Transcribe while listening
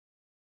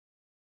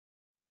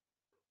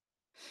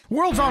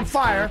World's on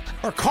fire.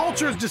 Our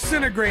culture is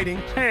disintegrating.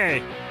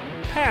 Hey,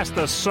 pass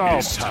the salt.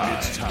 It's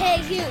time.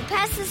 Hey, you,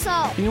 pass the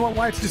salt. You know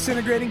why it's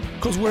disintegrating?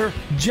 Because we're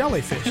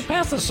jellyfish.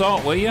 Pass the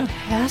salt, will you?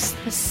 Pass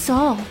the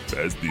salt.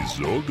 Pass the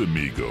salt,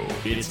 amigo.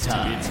 It's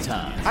time.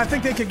 I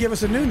think they could give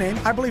us a new name.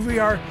 I believe we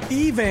are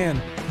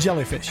Evan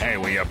Jellyfish. Hey,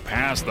 will you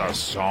pass the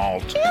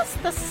salt? Pass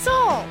the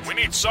salt. We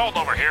need salt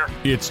over here.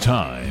 It's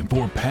time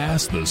for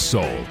Pass the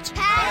Salt.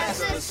 Pass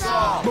the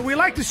salt. But we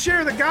like to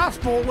share the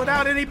gospel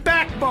without any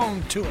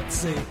backbone to it,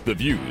 see? The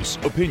views,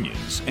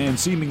 opinions, and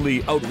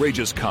seemingly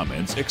outrageous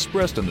comments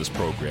expressed in this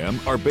program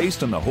are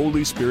based on the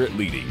Holy Spirit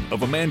leading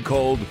of a man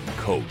called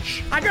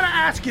Coach. I gotta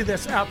ask you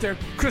this out there,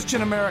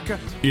 Christian America.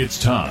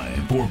 It's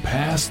time for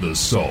Pass the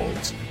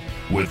Salt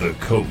with the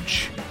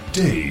Coach,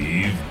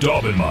 Dave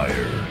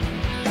Daubenmire.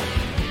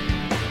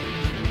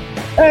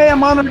 Hey,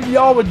 I'm honored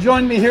y'all would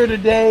join me here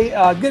today.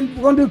 We're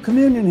going to do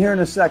communion here in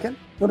a second.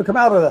 Going to come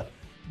out of the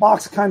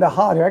box kind of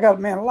hot here. I got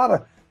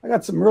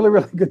some really,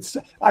 really good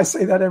stuff. I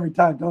say that every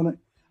time, don't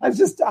I? I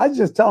just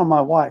telling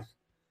my wife,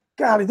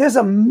 God, there's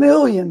a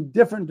million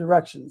different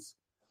directions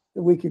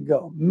that we could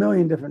go. A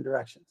million different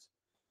directions.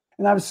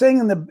 And I was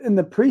saying in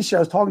the pre-show,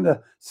 I was talking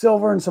to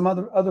Silver and some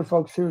other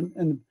folks here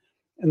in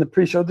the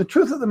pre-show. The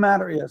truth of the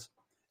matter is,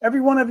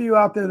 every one of you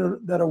out there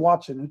that are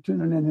watching and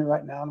tuning in here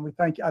right now, and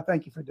I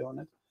thank you for doing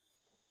it.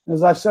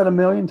 As I've said a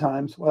million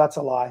times, well, that's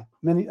a lie.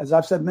 As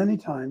I've said many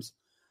times,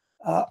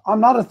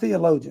 I'm not a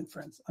theologian,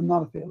 friends. I'm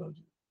not a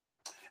theologian.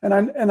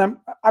 And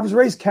I was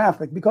raised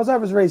Catholic. Because I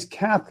was raised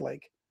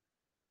Catholic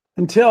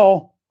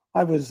until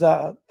I was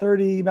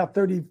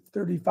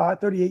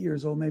 38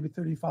 years old, maybe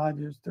 35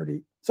 years,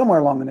 30, somewhere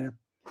along in there.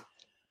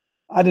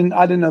 I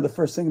didn't know the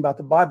first thing about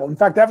the Bible. In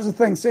fact, that was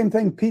the same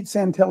thing Pete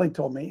Santelli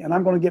told me, and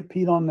I'm going to get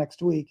Pete on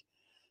next week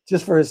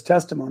just for his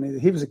testimony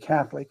that he was a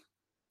Catholic.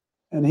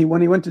 And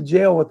when he went to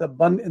jail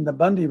in the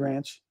Bundy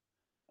Ranch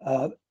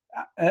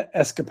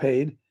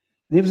escapade,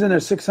 and he was in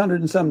there 600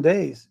 and some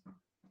days.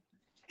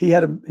 He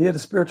had a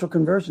spiritual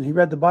conversion. He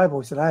read the Bible.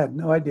 He said, "I had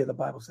no idea the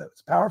Bible said it."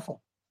 It's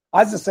powerful.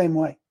 I was the same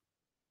way.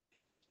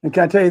 And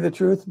can I tell you the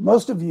truth?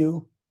 Most of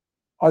you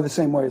are the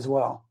same way as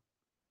well.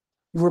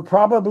 You were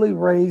probably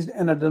raised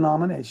in a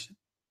denomination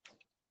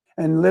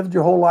and lived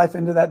your whole life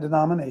into that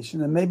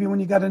denomination. And maybe when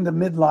you got into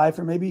midlife,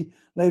 or maybe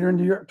later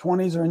into your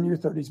 20s or in your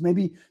 30s,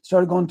 maybe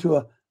started going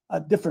to a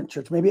different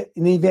church, maybe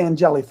an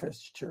evangelical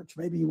church.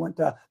 Maybe you went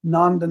to a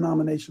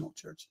non-denominational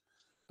church.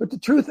 But the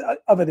truth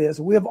of it is,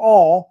 we have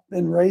all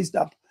been raised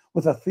up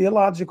with a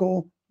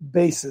theological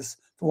basis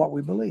for what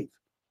we believe.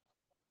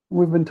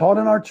 We've been taught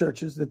in our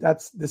churches that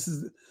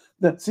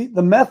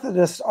the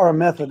Methodists are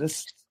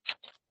Methodists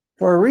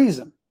for a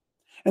reason.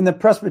 And the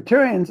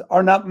Presbyterians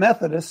are not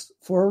Methodists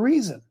for a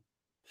reason.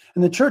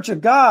 And the Church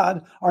of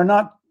God are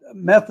not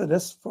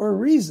Methodists for a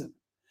reason.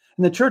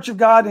 And the Church of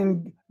God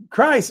in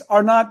Christ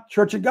are not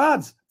Church of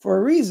Gods for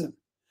a reason.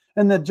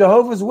 And the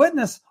Jehovah's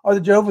Witnesses are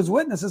the Jehovah's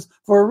Witnesses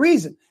for a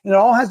reason. And it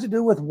all has to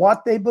do with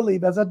what they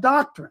believe as a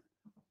doctrine.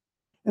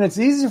 And it's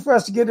easy for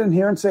us to get in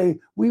here and say,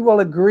 we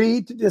will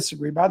agree to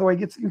disagree. By the way,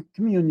 get some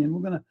communion.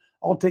 We're going to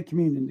all take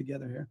communion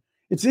together here.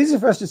 It's easy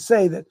for us to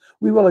say that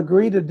we will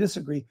agree to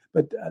disagree,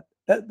 but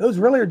those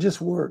really are just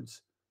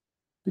words,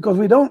 because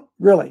we don't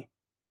really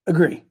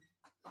agree.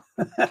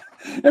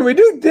 And we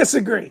do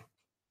disagree.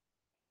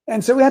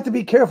 And so we have to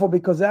be careful,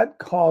 because that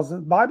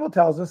causes, the Bible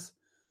tells us,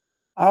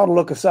 I ought to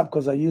look us up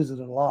because I use it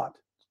a lot.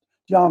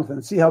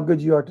 Jonathan, see how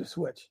good you are to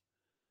switch.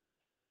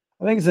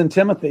 I think it's in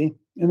Timothy,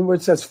 in where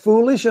it says,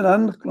 foolish and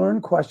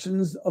unlearned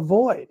questions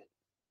avoid.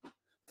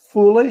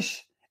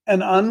 Foolish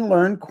and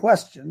unlearned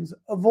questions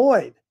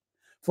avoid,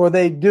 for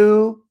they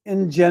do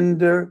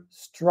engender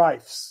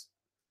strifes.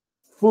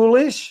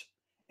 Foolish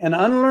and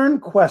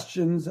unlearned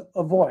questions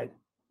avoid.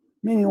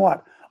 Meaning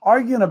what?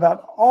 Arguing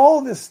about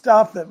all this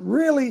stuff that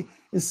really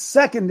is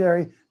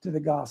secondary to the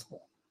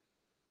gospel.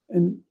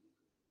 And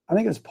I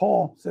think it's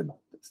Paul said,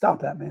 stop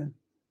that, man.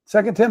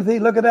 2 Timothy,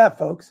 look at that,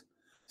 folks.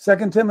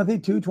 2 Timothy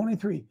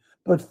 2:23.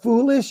 But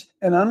foolish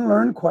and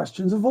unlearned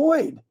questions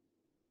avoid,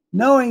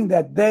 knowing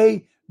that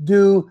they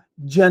do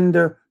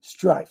gender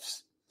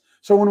strifes.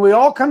 So when we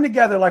all come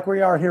together like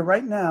we are here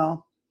right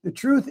now, the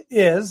truth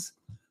is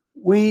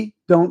we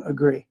don't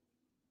agree.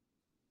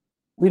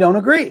 We don't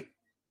agree.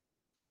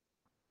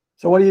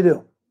 So what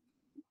do?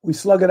 We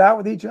slug it out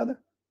with each other?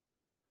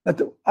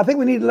 I think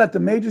we need to let the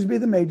majors be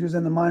the majors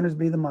and the minors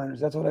be the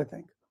minors. That's what I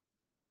think.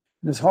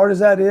 And as hard as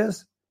that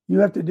is, you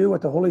have to do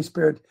what the Holy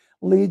Spirit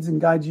leads and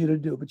guides you to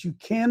do. But you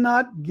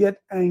cannot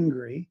get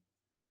angry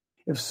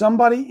if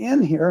somebody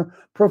in here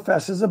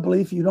professes a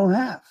belief you don't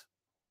have.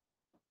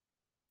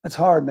 That's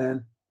hard,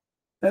 man.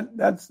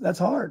 That's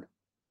hard.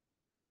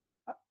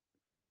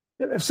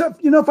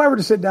 If I were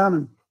to sit down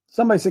and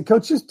somebody said,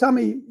 "Coach, just tell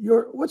me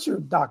what's your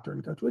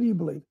doctrine, Coach? What do you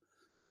believe?"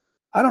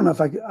 I don't know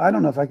if I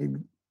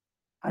could.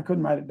 I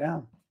couldn't write it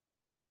down.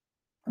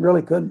 I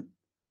really couldn't.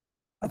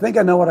 I think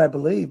I know what I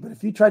believe, but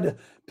if you tried to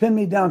pin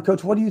me down,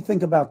 Coach, what do you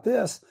think about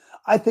this?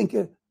 I think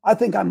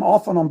I'm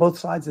often on both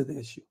sides of the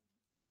issue.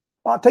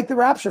 Well, I'll take the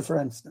rapture, for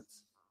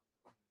instance.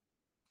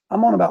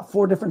 I'm on about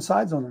 4 different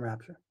sides on the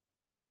rapture.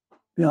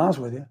 be honest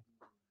with you.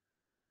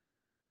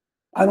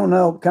 I don't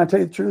know. Can I tell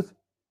you the truth?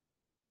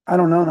 I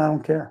don't know and I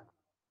don't care.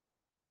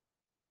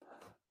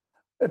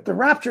 If the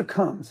rapture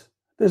comes,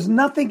 there's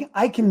nothing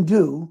I can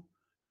do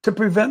to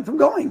prevent from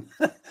going.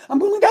 I'm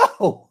going to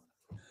go.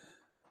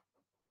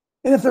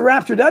 And if the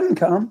rapture doesn't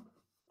come,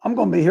 I'm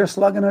going to be here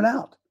slugging it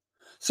out.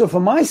 So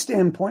from my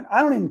standpoint,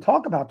 I don't even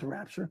talk about the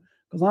rapture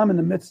because I'm in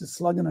the midst of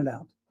slugging it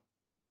out.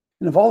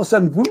 And if all of a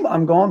sudden, boom,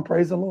 I'm gone,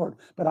 praise the Lord.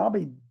 But I'll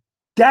be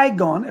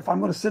daggone if I'm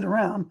going to sit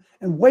around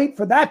and wait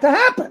for that to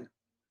happen.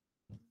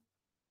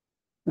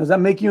 Does that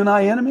make you and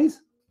I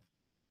enemies?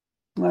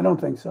 I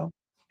don't think so.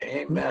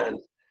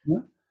 Amen.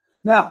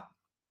 Now,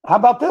 how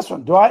about this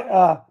one? Do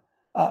I,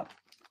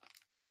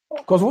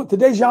 because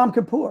today's Yom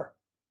Kippur.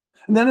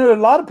 And then there are a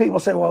lot of people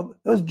say, well,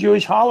 those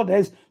Jewish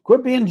holidays,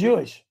 quit being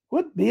Jewish.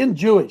 Quit being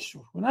Jewish.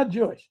 We're not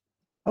Jewish.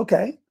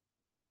 Okay.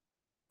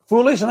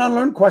 Foolish and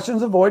unlearned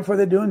questions avoid, for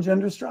they do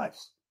engender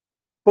strifes.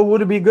 But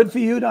would it be good for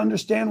you to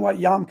understand what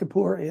Yom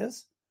Kippur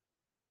is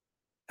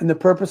and the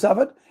purpose of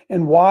it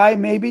and why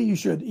maybe you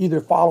should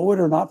either follow it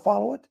or not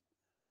follow it?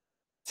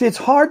 See, it's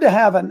hard to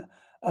have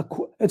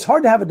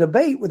a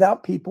debate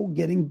without people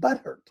getting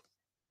butthurt.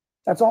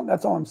 That's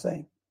all I'm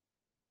saying.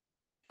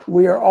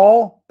 We are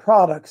all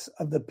products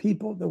of the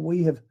people that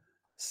we have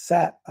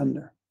sat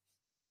under.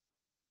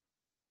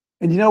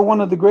 And you know,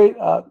 one of the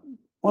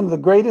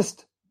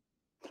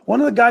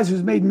guys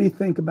who's made me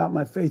think about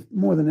my faith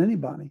more than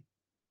anybody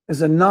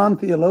is a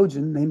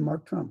non-theologian named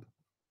Mark Trump.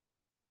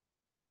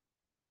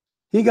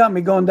 He got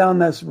me going down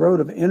this road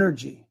of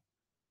energy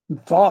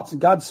and thoughts,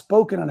 and God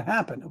spoke and it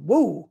happened.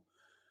 Whoa,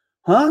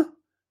 huh?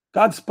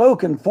 God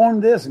spoke and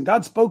formed this, and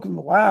God spoke and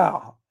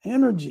wow,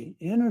 energy,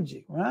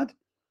 right?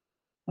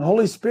 The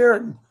Holy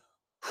Spirit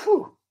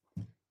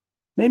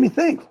made me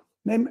think,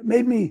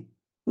 made me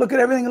look at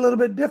everything a little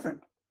bit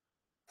different.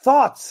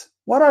 Thoughts.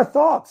 What are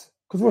thoughts?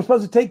 Because we're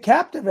supposed to take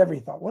captive every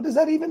thought. What does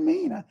that even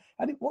mean?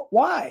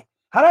 Why?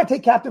 How do I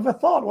take captive a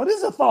thought? What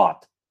is a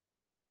thought?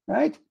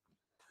 Right?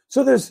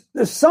 So there's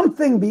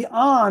something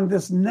beyond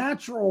this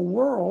natural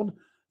world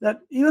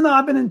that even though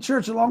I've been in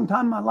church a long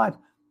time in my life,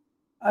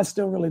 I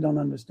still really don't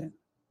understand.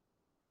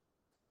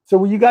 So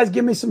will you guys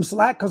give me some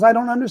slack because I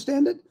don't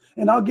understand it?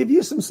 And I'll give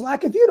you some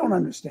slack if you don't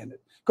understand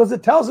it. Because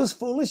it tells us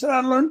foolish and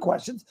unlearned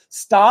questions.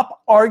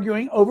 Stop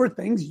arguing over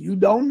things you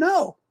don't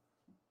know.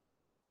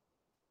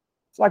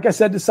 It's like I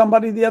said to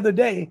somebody the other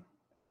day.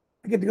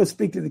 I get to go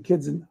speak to the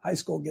kids in high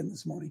school again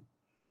this morning.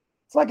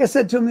 It's like I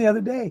said to them the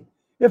other day.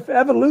 If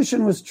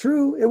evolution was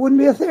true, it wouldn't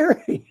be a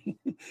theory.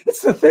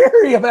 It's the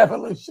theory of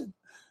evolution,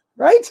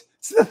 right?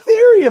 It's the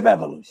theory of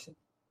evolution.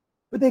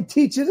 But they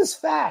teach it as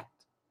fact.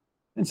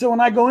 And so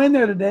when I go in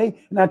there today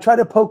and I try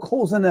to poke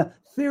holes in the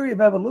theory of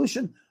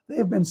evolution, they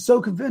have been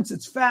so convinced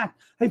it's fact.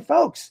 Hey,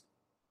 folks,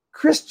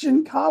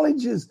 Christian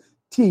colleges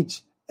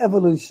teach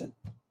evolution,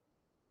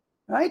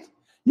 right?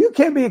 You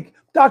can't be,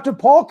 Dr.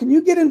 Paul, can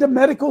you get into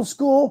medical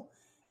school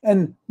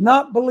and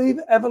not believe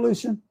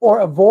evolution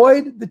or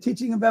avoid the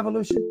teaching of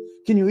evolution?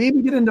 Can you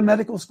even get into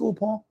medical school,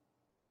 Paul?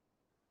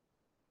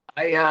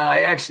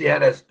 I actually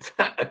had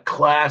a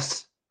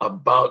class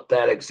about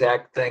that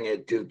exact thing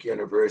at Duke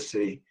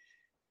University.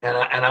 And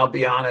I'll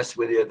be honest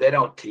with you, they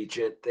don't teach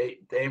it.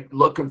 They're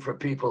looking for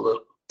people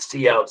to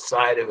see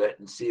outside of it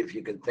and see if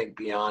you can think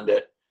beyond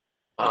it.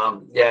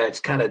 Yeah,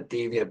 it's kind of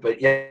deviant,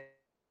 but yeah,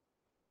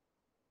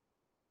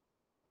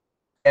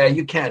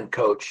 you can,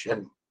 Coach.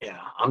 And yeah,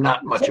 I'm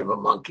not much of a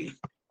monkey.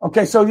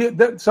 Okay, so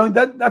that's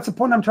the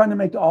point I'm trying to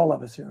make to all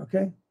of us here.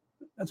 Okay,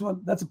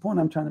 that's the point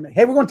I'm trying to make.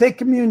 Hey, we're going to take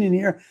communion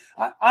here.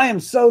 I am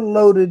so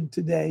loaded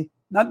today,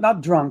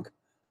 not drunk,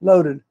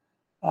 loaded.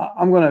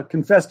 I'm going to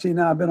confess to you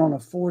now, I've been on a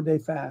 4-day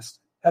fast.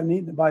 Didn't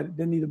eat a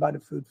bite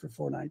of food for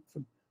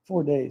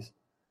 4 days.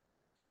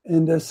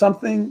 And there's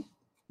something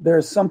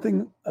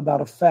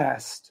about a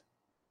fast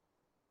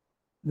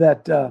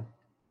that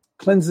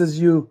cleanses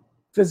you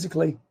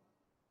physically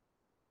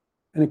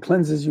and it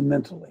cleanses you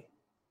mentally.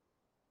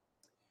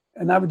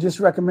 And I would just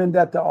recommend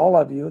that to all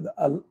of you,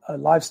 a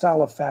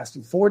lifestyle of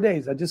fasting. 4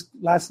 days. I just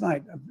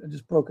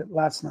broke it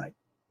last night.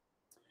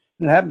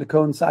 And it happened to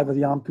coincide with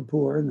Yom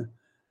Kippur and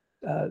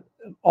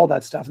all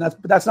that stuff. And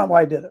that's not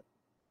why I did it.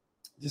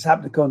 It just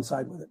happened to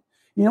coincide with it.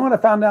 You know what I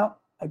found out?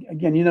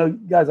 Again, you know,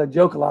 guys, I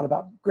joke a lot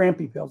about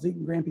Grampy pills,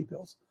 eating Grampy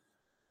pills.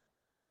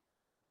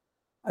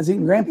 I was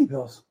eating Grampy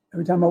pills.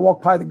 Every time I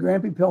walked by the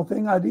Grampy pill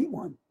thing, I'd eat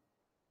one.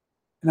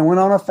 And I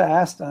went on a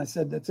fast, and I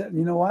said, that's it. And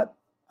you know what?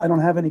 I don't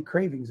have any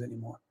cravings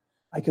anymore.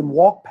 I can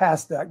walk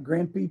past that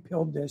Grampy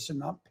pill dish and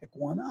not pick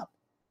one up.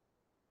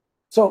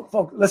 So,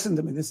 folks, listen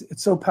to me.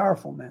 It's so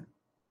powerful, man.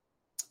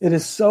 It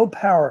is so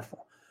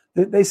powerful.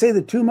 They say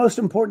the two most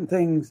important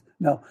things,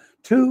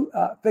 two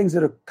things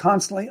that are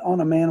constantly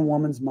on a man and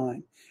woman's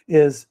mind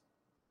is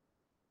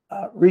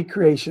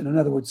recreation, in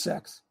other words,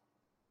 sex,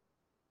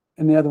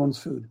 and the other one's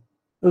food.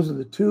 Those are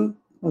the two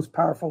most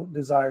powerful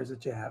desires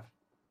that you have.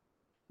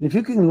 And if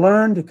you can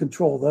learn to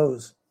control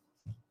those,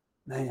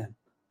 man.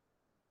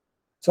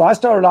 So I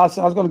started out,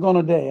 so I was going to go on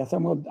a day. I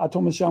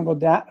told Michelle I'm going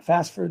to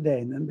fast for a day,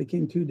 and then it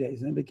became 2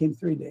 days, and then it became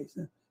 3 days,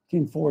 and it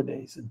became 4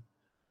 days. And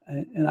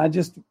And I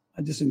just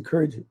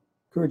encourage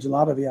a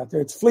lot of you out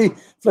there. It's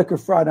Flicker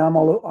Friday. I'm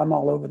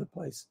all over the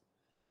place.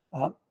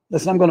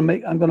 Listen, I'm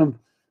going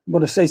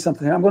to say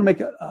something here. I'm going to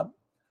make a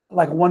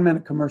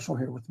 1-minute commercial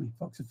here with me,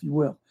 folks, if you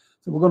will.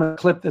 So we're going to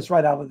clip this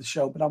right out of the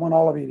show, but I want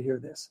all of you to hear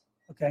this.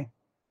 Okay.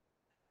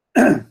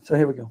 So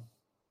here we go.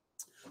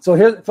 So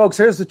here, folks,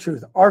 here's the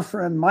truth. Our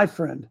friend, my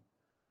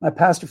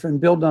pastor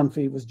friend, Bill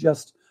Dunphy, was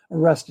just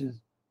arrested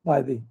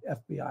by the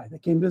FBI. They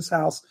came to his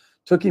house,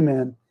 took him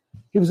in.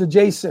 He was a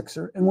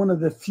J6er and one of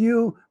the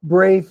few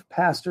brave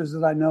pastors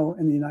that I know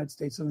in the United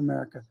States of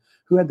America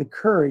who had the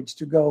courage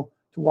to go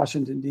to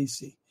Washington,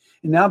 D.C.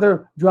 And now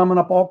they're drumming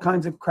up all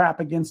kinds of crap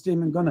against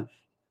him and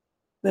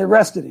they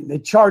arrested him. They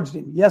charged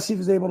him. Yes, he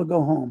was able to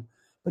go home,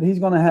 but he's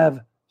going to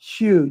have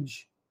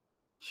huge,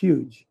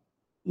 huge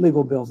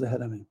legal bills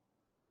ahead of him.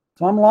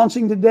 So I'm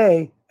launching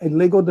today a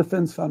legal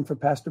defense fund for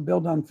Pastor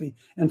Bill Dunphy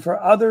and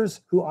for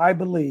others who I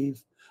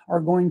believe are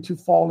going to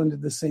fall into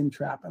the same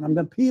trap. And I'm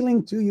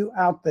appealing to you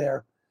out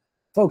there.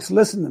 Folks,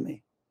 listen to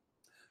me.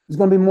 There's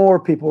going to be more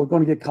people who are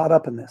going to get caught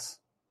up in this.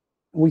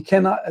 We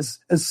cannot, as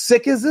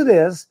sick as it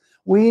is,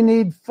 we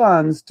need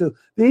funds to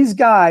these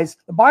guys.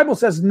 The Bible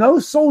says no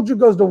soldier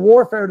goes to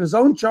warfare at his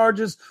own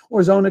charges or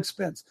his own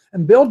expense.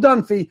 And Bill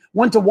Dunphy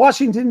went to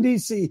Washington,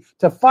 D.C.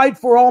 to fight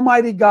for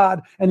Almighty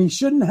God, and he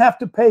shouldn't have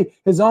to pay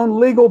his own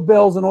legal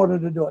bills in order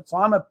to do it. So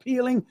I'm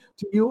appealing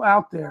to you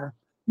out there.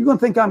 You're going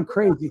to think I'm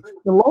crazy.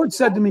 The Lord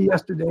said to me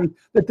yesterday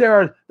that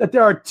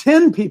there are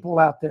 10 people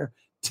out there,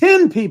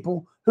 10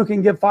 people who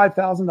can give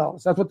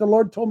 $5,000. That's what the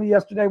Lord told me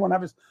yesterday when I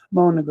was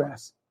mowing the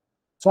grass.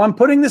 So I'm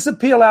putting this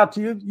appeal out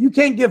to you. You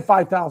can't give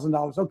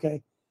 $5,000.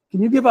 Okay.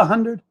 Can you give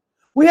 100?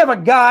 We have a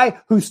guy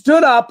who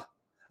stood up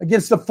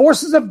against the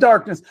forces of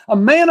darkness, a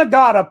man of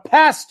God, a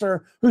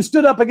pastor who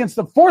stood up against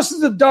the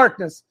forces of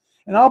darkness.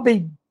 And I'll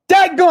be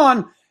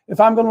daggone if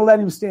I'm going to let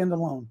him stand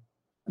alone.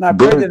 And I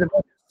pray that if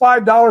it's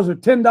 $5 or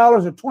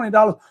 $10 or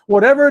 $20,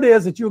 whatever it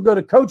is, that you'll go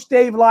to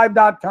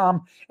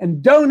CoachDaveLive.com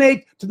and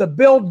donate to the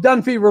Bill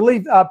Dunphy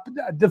Relief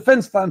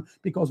Defense Fund,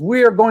 because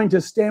we are going to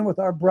stand with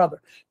our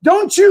brother.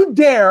 Don't you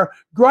dare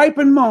gripe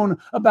and moan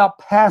about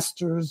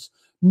pastors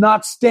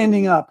not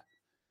standing up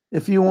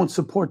if you won't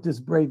support this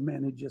brave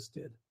man who just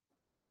did.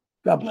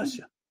 God bless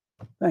you.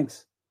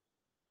 Thanks.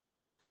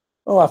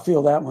 Oh, I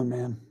feel that one,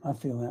 man. I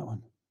feel that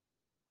one.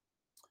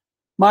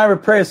 Myra,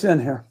 pray us in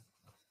here.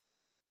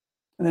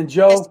 And then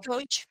Joe, yes,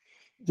 Coach.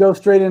 Joe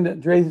straight into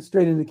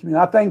community.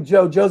 I thank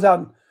Joe. Joe's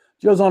on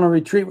a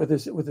retreat with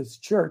his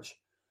church,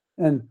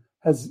 and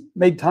has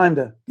made time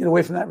to get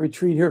away from that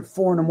retreat here at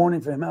 4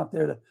 a.m. for him out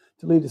there to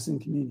lead us in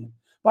communion.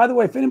 By the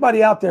way, if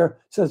anybody out there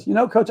says,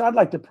 Coach, I'd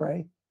like to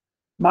pray.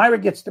 Myra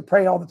gets to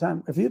pray all the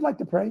time. If you'd like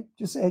to pray,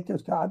 just say, hey,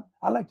 Coach, God,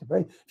 I'd like to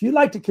pray. If you'd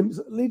like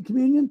to lead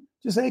communion,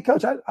 just say, hey,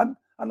 Coach, I'd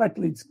like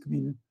to lead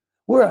communion.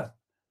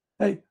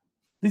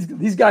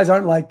 These guys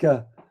aren't like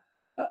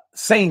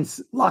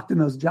saints locked in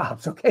those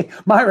jobs. Okay,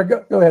 Myra,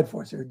 go ahead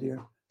for us here, dear.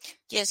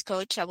 Yes,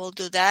 Coach, I will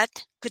do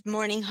that. Good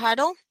morning,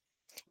 Huddle.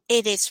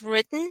 It is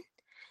written.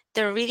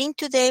 The reading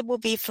today will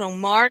be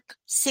from Mark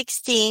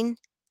 16,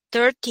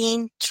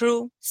 13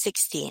 through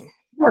 16.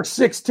 Mark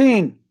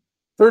 16,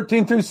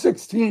 13 through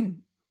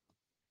 16.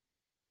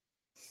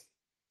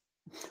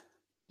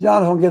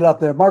 Jonathan, get it up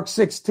there. Mark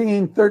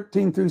 16,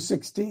 13 through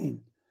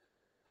 16.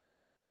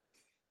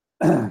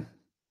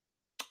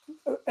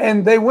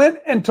 And they went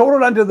and told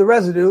it unto the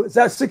residue. Is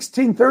that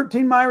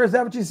 16:13, Myra? Is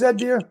that what you said,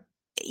 dear?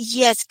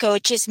 Yes,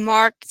 Coach. It's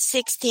Mark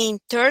 16,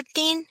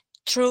 13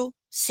 through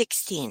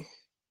 16.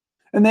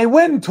 And they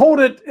went and told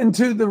it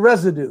into the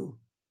residue.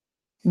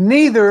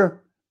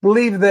 Neither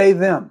believed they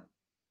them.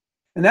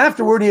 And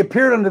afterward he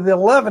appeared unto the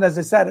 11 as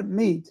they sat at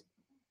meat,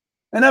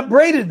 and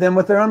upbraided them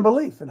with their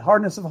unbelief and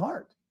hardness of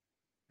heart,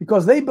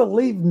 because they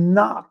believed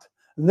not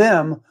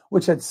them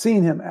which had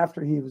seen him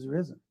after he was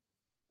risen.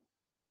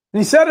 And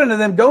he said unto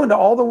them, go into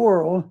all the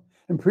world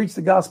and preach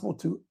the gospel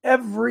to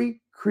every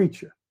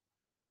creature.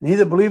 And he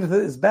that believeth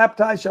is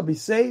baptized shall be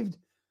saved,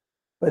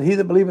 but he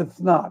that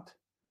believeth not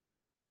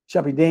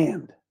shall be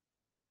damned.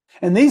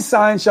 And these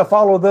signs shall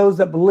follow those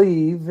that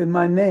believe in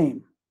my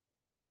name.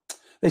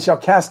 They shall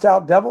cast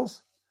out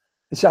devils.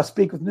 They shall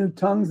speak with new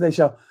tongues. They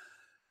shall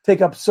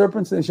take up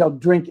serpents. They shall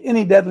drink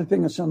any deadly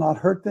thing that shall not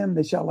hurt them.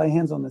 They shall lay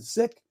hands on the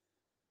sick.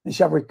 They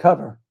shall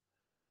recover.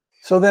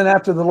 So then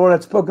after the Lord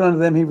had spoken unto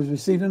them, he was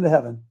received into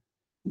heaven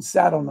and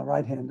sat on the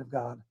right hand of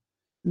God.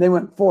 And they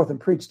went forth and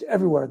preached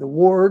everywhere the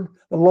word,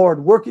 the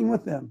Lord working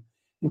with them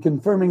and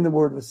confirming the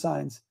word with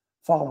signs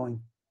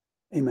following.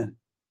 Amen.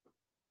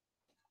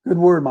 Good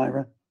word,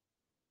 Myra.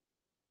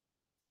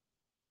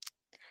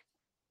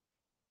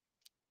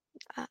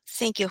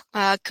 Thank you.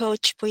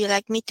 Coach, would you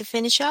like me to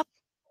finish up?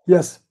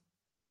 Yes.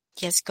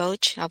 Yes,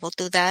 Coach, I will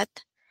do that.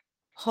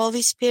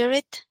 Holy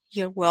Spirit,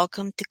 you're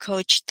welcome to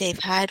Coach Dave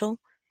Heidel,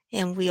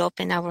 and we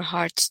open our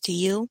hearts to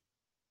you.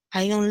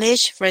 I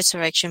unleash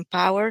resurrection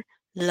power,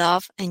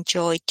 love, and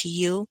joy to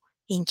you.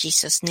 In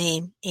Jesus'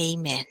 name,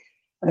 amen.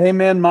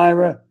 Amen,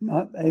 Myra.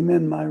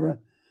 Amen, Myra.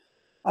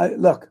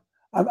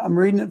 I'm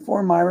reading it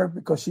for Myra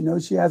because she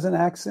knows she has an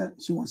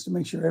accent. She wants to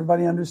make sure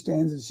everybody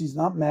understands that she's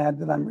not mad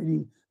that I'm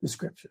reading the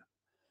scripture.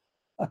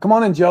 Come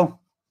on in, Joe.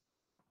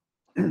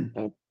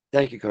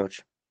 Thank you,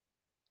 Coach.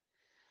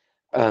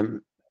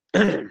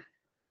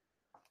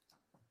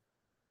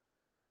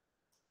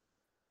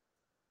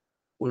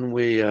 When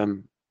we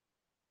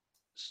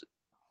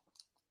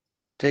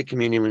take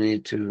communion, we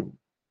need to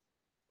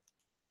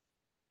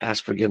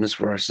ask forgiveness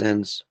for our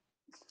sins.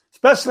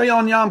 Especially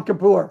on Yom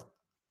Kippur.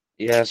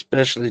 Yeah,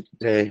 especially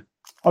today.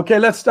 Okay,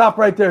 let's stop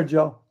right there,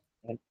 Joe.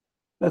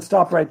 Let's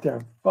stop right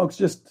there. Folks,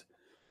 just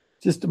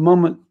a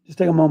moment. Just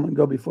take a moment and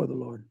go before the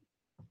Lord.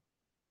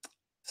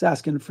 Just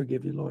ask him to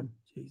forgive you, Lord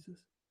Jesus.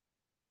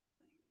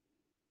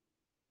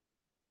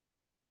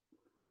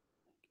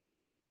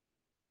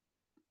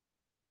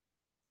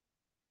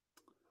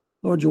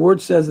 Lord, your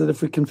word says that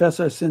if we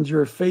confess our sins, you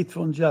are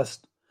faithful and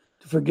just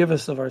to forgive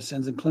us of our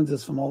sins and cleanse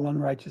us from all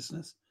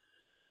unrighteousness.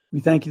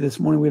 We thank you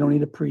this morning. We don't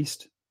need a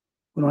priest.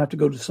 We don't have to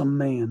go to some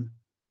man.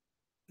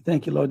 We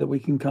thank you, Lord, that we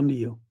can come to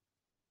you,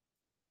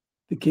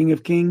 the King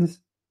of Kings,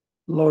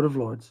 Lord of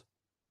Lords,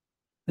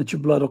 that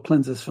your blood will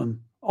cleanse us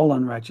from all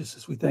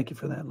unrighteousness. We thank you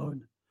for that,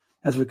 Lord,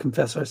 as we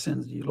confess our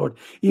sins to you, Lord.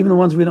 Even the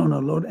ones we don't know,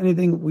 Lord,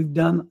 anything we've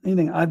done,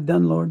 anything I've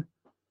done, Lord,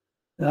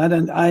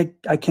 I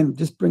can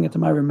just bring it to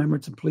my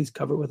remembrance and please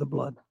cover it with the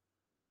blood.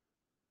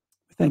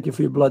 We thank you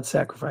for your blood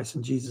sacrifice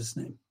in Jesus'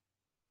 name.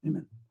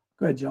 Amen.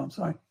 Go ahead, Joe. I'm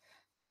sorry.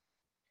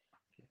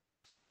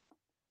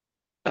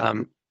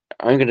 I'm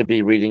going to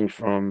be reading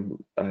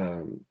from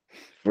 1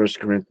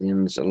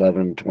 Corinthians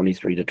 11,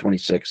 23 to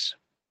 26.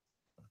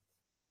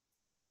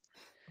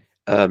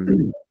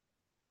 Heavenly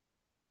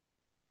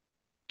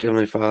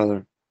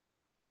Father,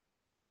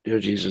 dear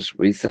Jesus,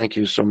 we thank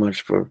you so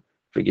much for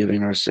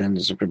forgiving our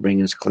sins and for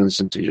bringing us cleansed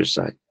into your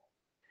sight.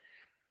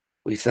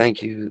 We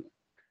thank you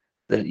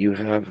that you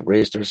have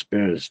raised our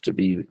spirits to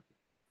be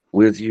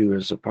with you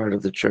as a part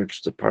of the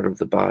church, the part of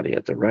the body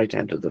at the right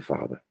hand of the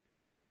Father.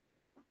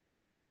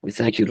 We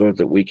thank you, Lord,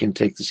 that we can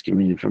take this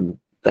communion from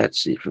that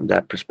seat, from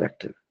that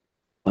perspective,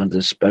 on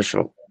this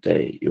special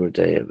day, your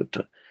day of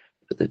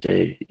the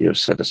day you have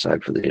set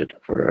aside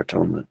for our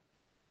atonement.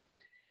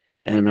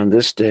 And on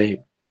this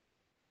day,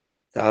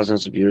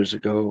 thousands of years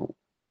ago,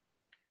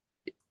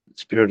 the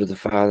Spirit of the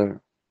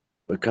Father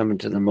would come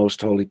into the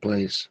most holy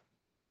place.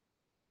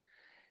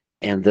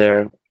 And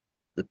there,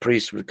 the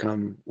priest would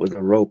come with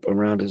a rope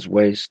around his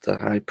waist, the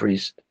high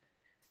priest,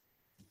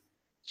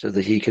 so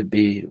that he could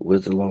be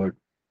with the Lord.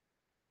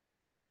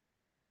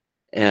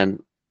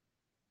 And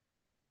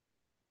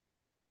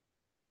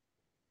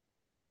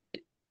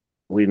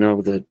we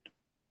know that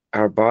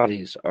our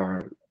bodies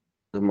are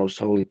the most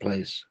holy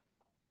place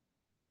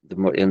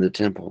in the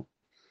temple.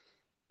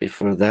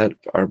 Before that,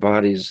 our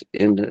bodies are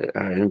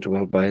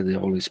indwelled by the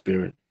Holy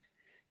Spirit.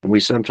 And we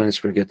sometimes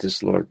forget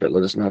this, Lord, but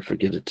let us not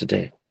forget it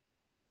today.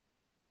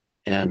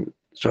 And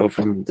so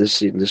from this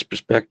seat, this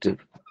perspective,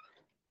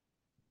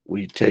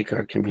 we take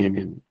our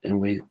communion and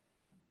we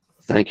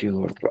thank you,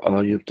 Lord, for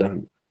all you've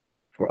done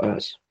for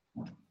us.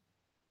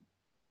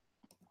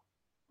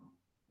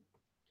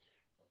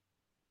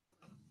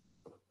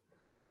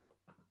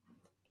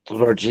 The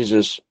Lord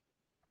Jesus,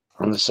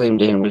 on the same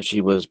day in which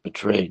he was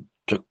betrayed,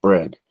 took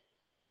bread,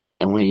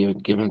 and when he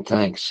had given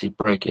thanks, he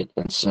brake it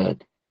and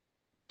said,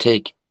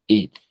 "Take,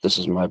 eat, this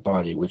is my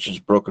body, which is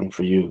broken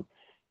for you.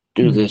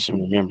 Do this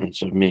in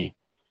remembrance of me."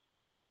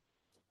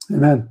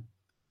 Amen.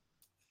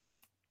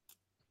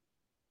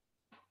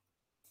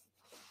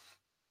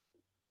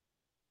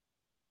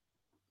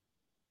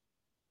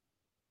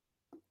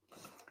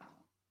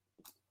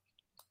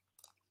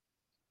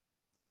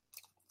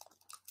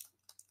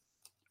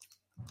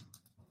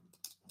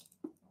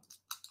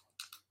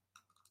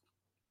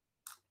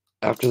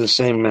 After the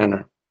same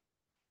manner,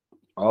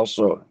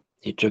 also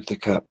he took the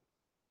cup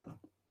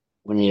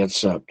when he had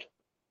supped,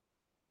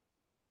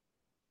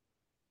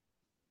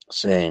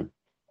 saying,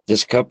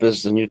 "This cup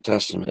is the New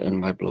Testament in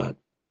my blood.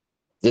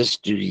 This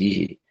do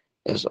ye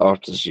as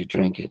oft as you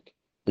drink it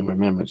in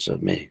remembrance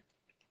of me."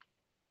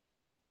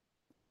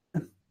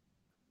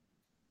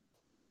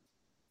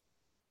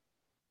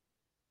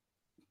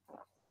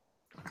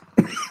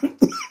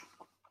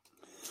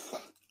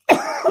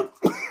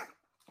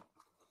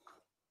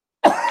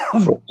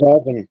 For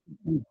often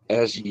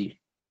as ye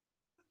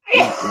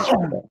eat this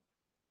cup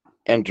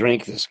and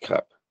drink this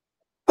cup,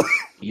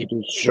 ye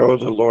do show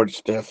the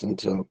Lord's death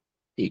until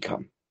he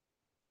come.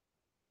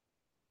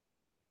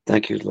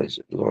 Thank you,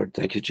 Lord.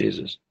 Thank you,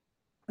 Jesus.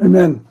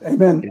 Amen.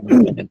 Amen.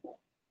 Amen.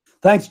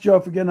 Thanks,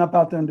 Joe, for getting up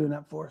out there and doing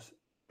that for us.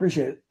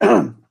 Appreciate it.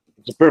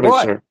 It's a privilege,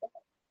 Boy. sir.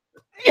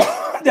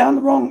 down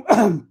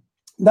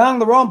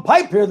the wrong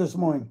pipe here this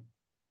morning.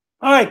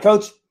 All right,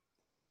 Coach.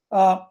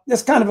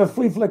 It's kind of a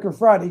flea flicker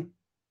Friday,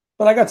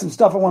 but I got some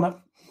stuff I want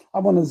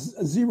to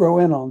zero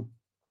in on.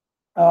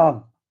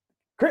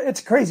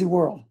 It's a crazy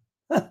world.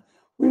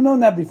 We've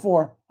known that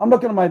before. I'm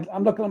looking at my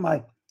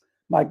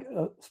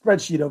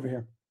spreadsheet over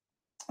here,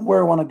 where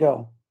I want to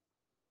go,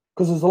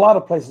 because there's a lot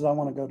of places I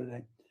want to go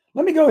today.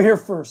 Let me go here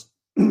first.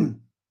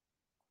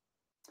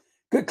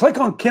 Click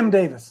on Kim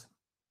Davis.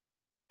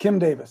 Kim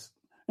Davis.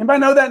 Anybody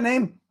know that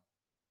name?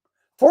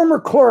 Former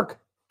clerk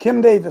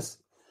Kim Davis.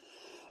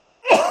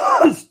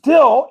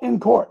 Still in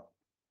court.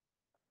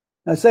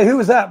 I say, who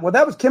was that? Well,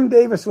 that was Kim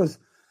Davis. She was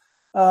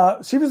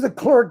the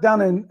clerk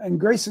down in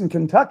Grayson,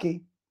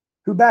 Kentucky,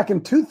 who back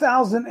in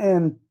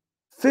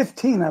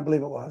 2015, I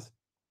believe it was,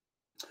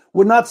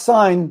 would not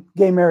sign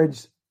gay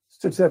marriage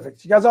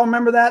certificates. You guys all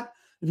remember that?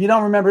 If you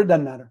don't remember, it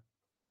doesn't matter.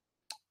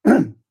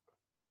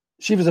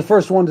 She was the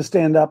first one to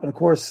stand up, and of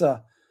course,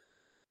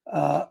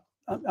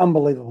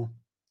 unbelievable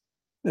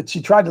that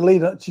she tried to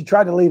lead a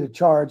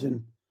charge,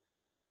 and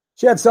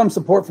she had some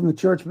support from the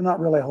church, but not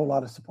really a whole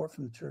lot of support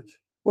from the church.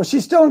 Well,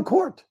 she's still in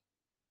court.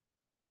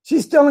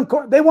 She's still in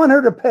court. They want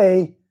her to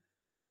pay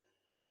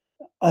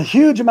a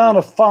huge amount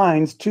of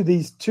fines to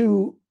these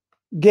two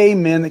gay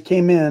men that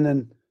came in,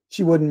 and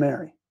she wouldn't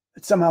marry.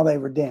 But somehow they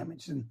were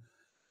damaged, and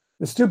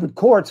the stupid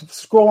courts.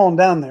 Scroll on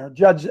down there.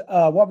 Judge,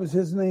 what was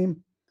his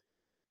name?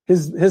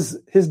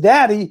 His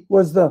daddy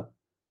was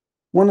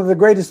one of the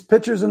greatest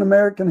pitchers in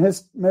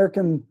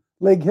American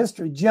League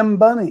history, Jim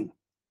Bunning. You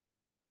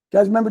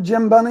guys remember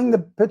Jim Bunning, the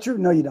pitcher?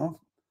 No, you don't.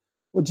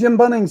 Well, Jim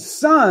Bunning's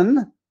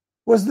son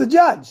was the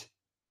judge.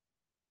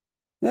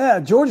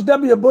 Yeah, George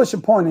W. Bush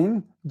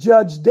appointing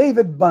Judge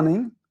David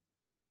Bunning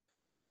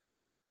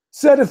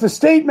said if the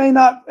state may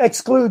not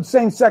exclude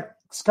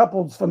same-sex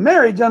couples from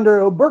marriage under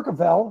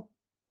Obergefell,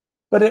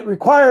 but it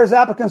requires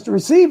applicants to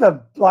receive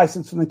a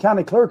license from the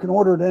county clerk in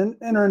order to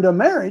enter into a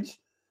marriage,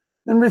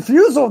 then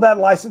refusal of that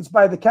license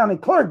by the county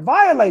clerk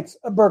violates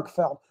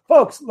Obergefell.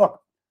 Folks,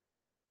 look,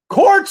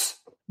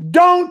 courts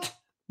don't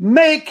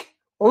make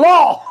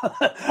law.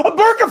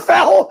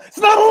 Obergefell, it's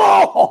not a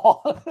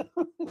law.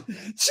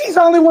 She's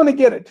the only one to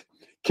get it.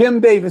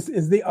 Kim Davis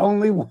is the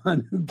only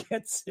one who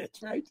gets it,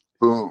 right?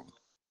 Boom.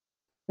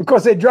 Of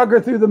course, they drug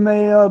her through the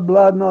mail,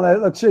 blood, and all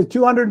that. Look, she had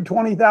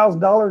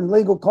 $220,000 in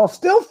legal costs,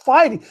 still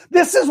fighting.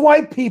 This is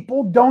why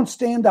people don't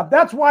stand up.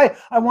 That's why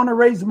I want to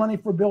raise money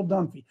for Bill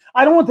Dunphy.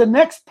 I don't want the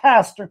next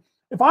pastor.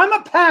 If I'm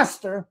a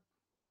pastor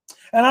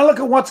and I look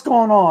at what's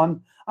going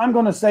on, I'm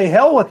going to say,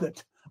 hell with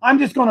it. I'm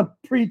just going to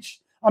preach.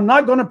 I'm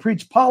not going to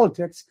preach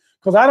politics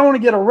because I don't want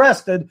to get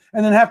arrested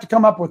and then have to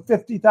come up with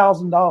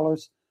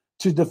 $50,000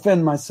 to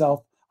defend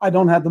myself. I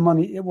don't have the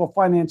money. It will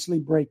financially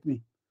break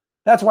me.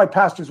 That's why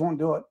pastors won't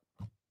do it.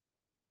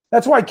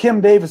 That's why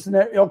Kim Davis and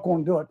their ilk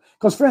won't do it.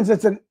 Because, friends,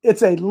 it's a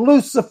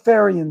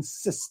Luciferian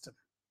system.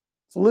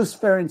 It's a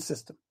Luciferian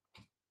system.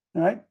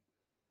 All right?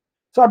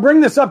 So I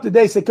bring this up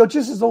today. Say, Coach,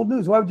 this is old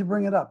news. Why would you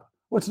bring it up?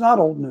 Well, it's not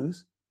old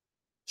news.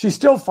 She's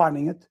still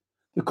fighting it.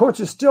 The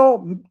courts are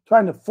still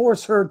trying to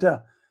force her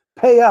to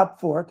pay up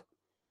for it.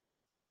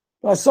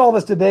 I saw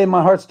this today, and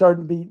my heart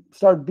started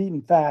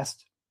beating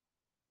fast.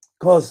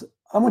 Because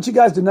I want you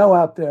guys to know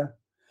out there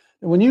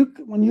that when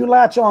you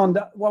latch on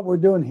to what we're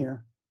doing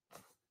here,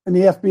 and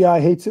the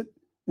FBI hates it,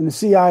 and the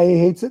CIA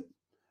hates it,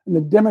 and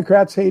the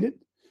Democrats hate it,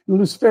 and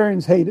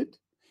Luciferians hate it,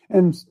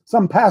 and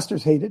some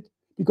pastors hate it,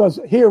 because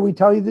here we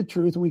tell you the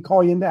truth and we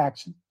call you into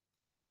action.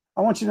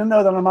 I want you to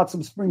know that I'm not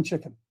some spring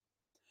chicken.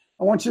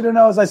 I want you to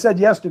know, as I said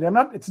yesterday,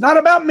 it's not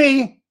about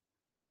me.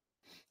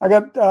 I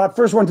got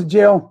first went to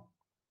jail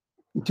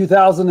in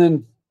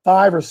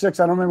 2005 or 6,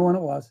 I don't remember when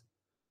it was,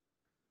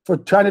 for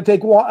trying to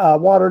take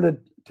water to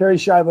Terry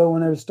Schiavo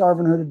when they were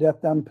starving her to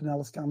death down in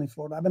Pinellas County,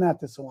 Florida. I've been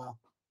at this a while.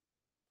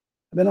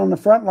 I've been on the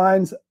front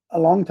lines a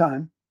long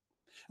time.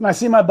 And I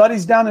see my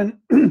buddies down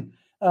in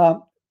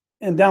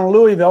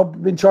Louisville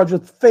been charged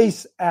with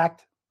FACE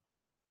Act.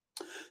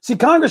 See,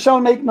 Congress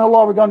shall make no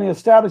law regarding the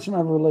establishment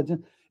of a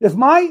religion. If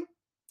I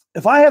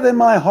have in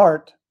my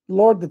heart,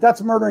 Lord,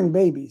 that's murdering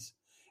babies,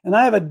 and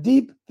I have a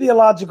deep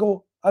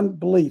theological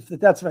unbelief that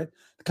that's right,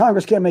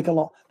 Congress can't make a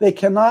law. They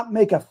cannot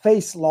make a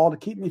FACE law to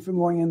keep me from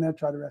going in there to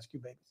try to rescue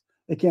babies.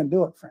 They can't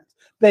do it, friends.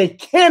 They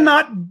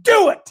cannot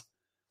do it.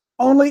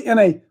 Only in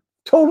a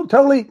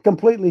totally,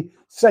 completely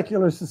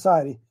secular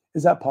society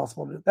is that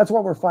possible to do. That's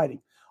what we're fighting.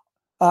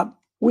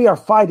 We are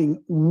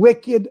fighting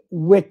wicked,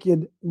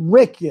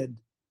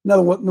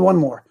 another one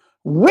more,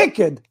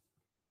 wicked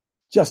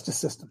justice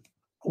system,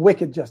 a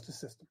wicked justice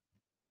system.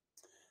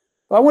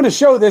 But I want to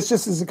show this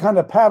just as a kind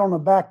of pat on the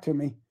back to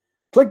me.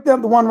 Click the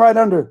one right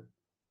under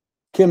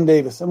Kim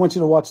Davis. I want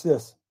you to watch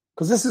this,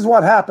 because this is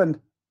what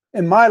happened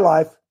in my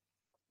life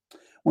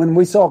when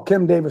we saw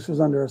Kim Davis was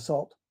under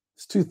assault.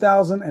 It's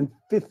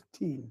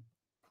 2015.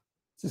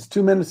 This is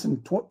 2 minutes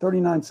and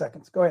 39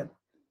 seconds. Go ahead.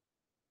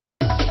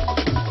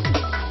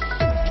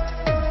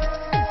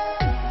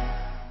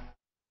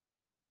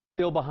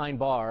 Still behind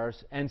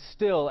bars and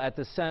still at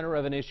the center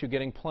of an issue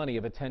getting plenty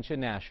of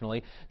attention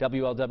nationally.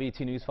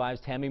 WLWT News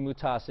 5's Tammy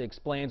Mutasa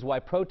explains why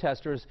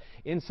protesters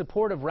in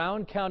support of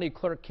Round County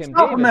Clerk Kim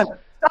Davis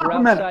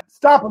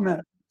Stop a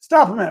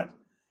minute.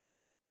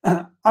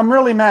 I'm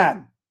really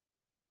mad.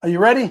 Are you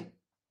ready?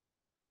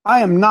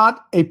 I am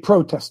not a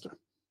protester.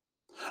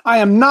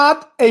 I'm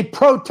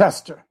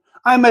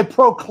a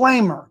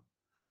proclaimer.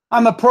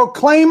 I'm a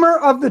proclaimer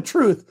of the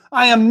truth.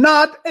 I am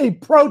not a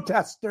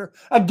protester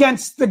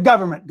against the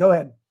government. Go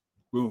ahead.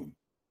 Boom.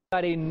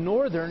 At a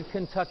northern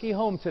Kentucky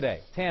home today.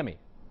 Tammy.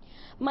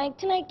 Mike,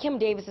 tonight Kim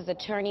Davis's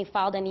attorney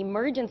filed an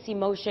emergency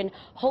motion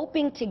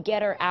hoping to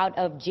get her out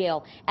of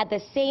jail. At the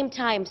same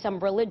time, some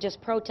religious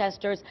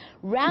protesters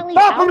rallied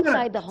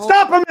outside the home.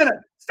 Stop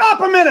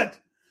a minute.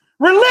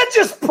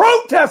 Religious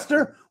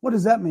protester? What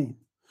does that mean?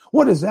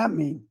 What does that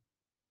mean?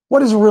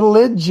 What is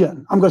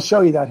religion? I'm going to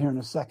show you that here in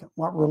a second,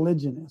 what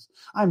religion is.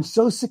 I'm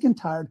so sick and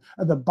tired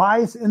of the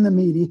bias in the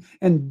media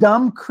and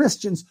dumb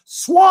Christians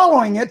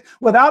swallowing it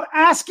without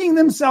asking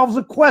themselves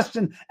a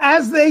question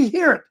as they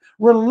hear it.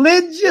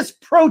 Religious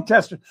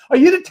protesters. Are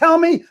you to tell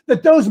me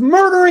that those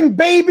murdering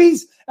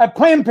babies at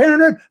Planned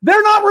Parenthood,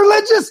 they're not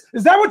religious?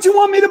 Is that what you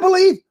want me to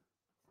believe?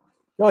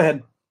 Go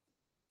ahead.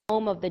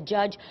 Home of the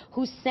judge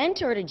who sent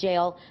her to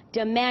jail,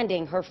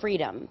 demanding her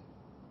freedom.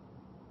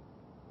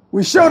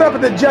 We showed up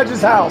at the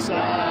judge's house.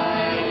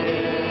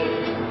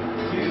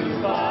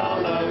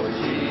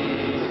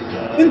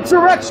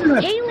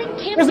 Insurrectionists.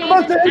 There's a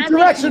bunch of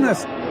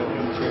insurrectionists.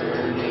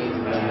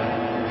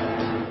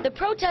 The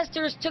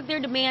protesters took their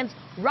demands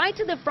right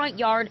to the front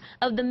yard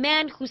of the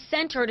man who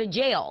sent her to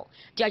jail,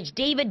 Judge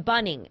David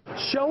Bunning.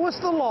 Show us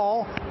the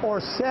law or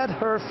set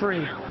her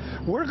free.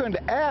 We're going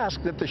to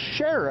ask that the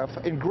sheriff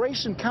in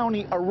Grayson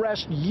County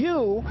arrest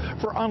you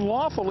for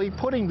unlawfully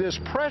putting this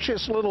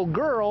precious little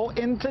girl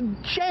into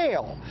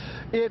jail.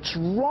 It's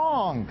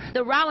wrong.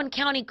 The Rowan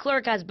County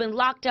clerk has been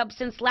locked up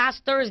since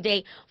last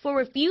Thursday for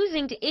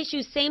refusing to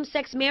issue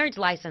same-sex marriage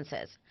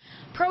licenses.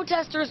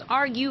 Protesters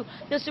argue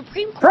the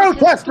Supreme Court's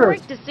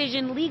historic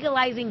decision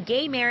legalizing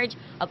gay marriage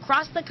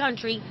across the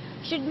country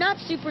should not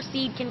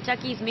supersede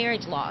Kentucky's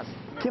marriage laws.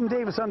 Kim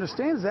Davis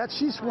understands that.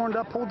 She's sworn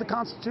to uphold the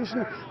Constitution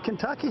of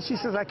Kentucky. She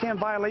says, I can't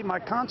violate my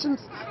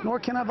conscience, nor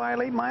can I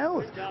violate my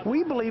oath.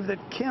 We believe that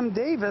Kim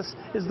Davis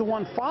is the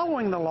one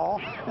following the law,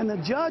 and the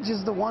judge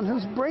is the one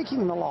who's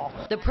breaking the law.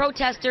 The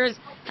protesters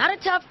had a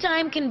tough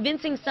time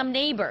convincing some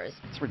neighbors.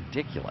 It's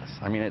ridiculous.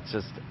 I mean, it's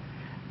just,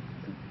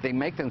 they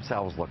make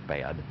themselves look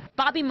bad.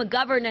 Bobby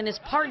McGovern and his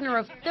partner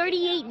of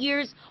 38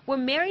 years were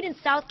married in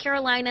South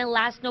Carolina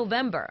last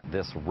November.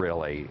 This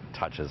really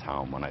touches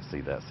home when I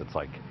see this. It's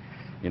like,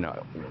 you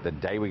know, the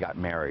day we got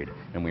married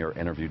and we were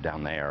interviewed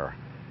down there,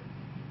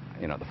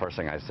 you know, the first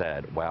thing I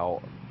said,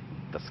 well,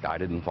 the sky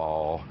didn't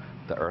fall,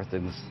 the earth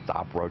didn't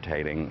stop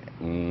rotating.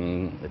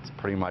 It's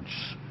pretty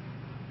much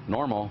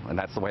normal, and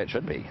that's the way it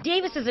should be.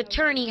 Davis's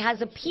attorney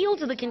has appealed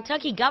to the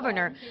Kentucky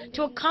governor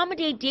to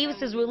accommodate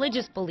Davis's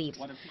religious beliefs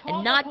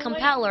and not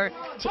compel her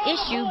to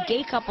issue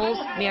gay couples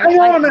marriage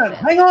licenses.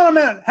 Hang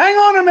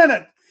on a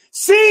minute.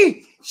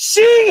 See,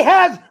 she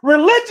has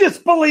religious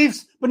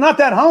beliefs, but not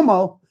that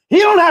homo. He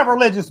don't have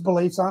religious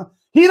beliefs, huh?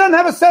 He doesn't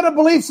have a set of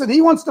beliefs that he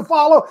wants to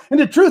follow. And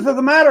the truth of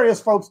the matter is,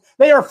 folks,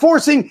 they are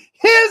forcing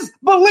his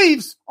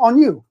beliefs on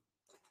you.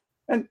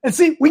 And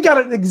see, we got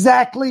it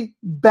exactly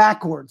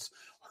backwards.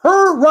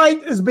 Her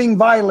right is being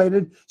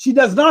violated. She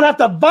does not have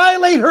to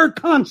violate her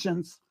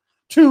conscience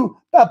to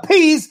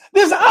appease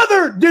this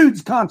other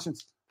dude's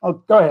conscience. Oh,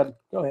 go ahead.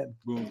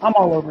 Boom. I'm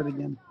all over it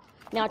again.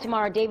 Now,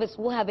 tomorrow, Davis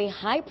will have a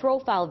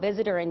high-profile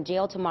visitor in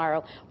jail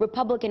tomorrow.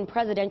 Republican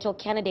presidential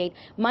candidate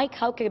Mike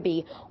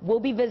Huckabee will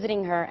be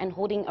visiting her and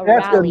holding a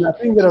rally to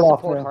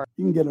support her.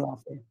 You can get it off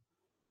there.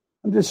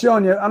 I'm just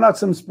showing you, I'm not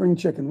some spring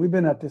chicken. We've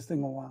been at this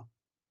thing a while.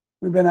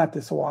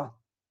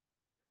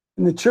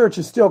 And the church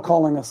is still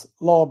calling us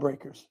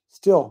lawbreakers.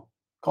 Still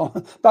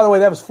calling. By the way,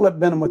 that was Flip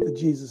Benham with the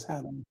Jesus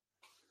hat on.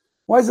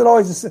 Why is it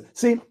always the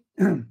same?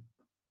 See,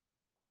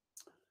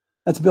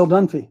 that's Bill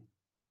Dunphy.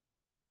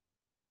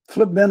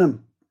 Flip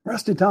Benham,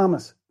 Rusty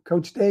Thomas,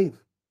 Coach Dave.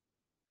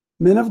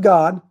 Men of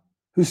God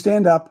who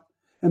stand up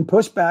and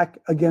push back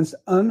against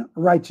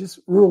unrighteous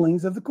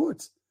rulings of the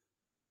courts.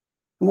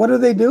 And what do?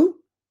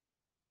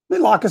 They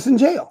lock us in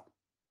jail.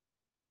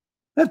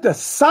 They have to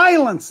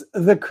silence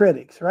the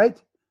critics, right?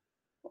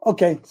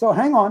 Okay, so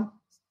hang on.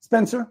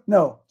 Spencer,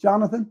 no,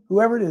 Jonathan,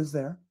 whoever it is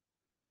there.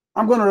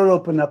 I'm going to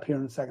open up here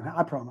in a second.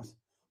 I promise.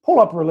 Pull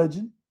up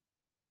religion.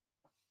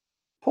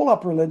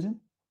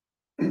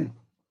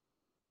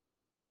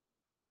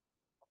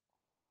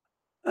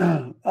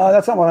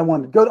 That's not what I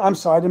wanted. I'm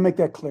sorry, I didn't make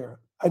that clear.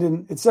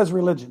 It says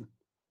religion.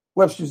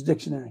 Webster's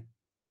Dictionary.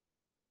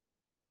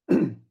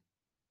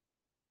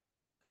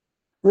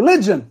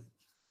 Religion.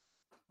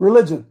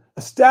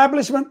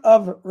 Establishment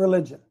of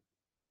religion.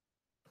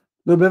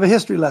 A little bit of a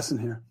history lesson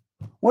here.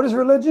 What is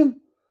religion?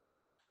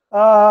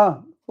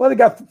 Well, they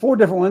got 4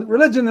 different ones.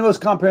 Religion, in the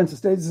most comprehensive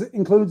stages,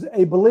 includes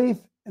a belief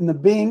in the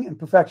being and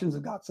perfections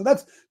of God. So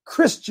that's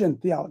Christian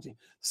theology.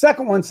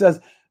 Second one says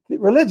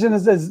religion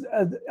is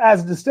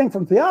as distinct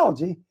from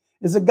theology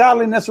is a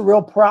godliness or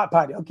real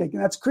piety. Okay,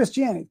 that's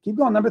Christianity. Keep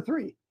going. Number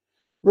 3.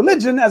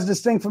 Religion, as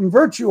distinct from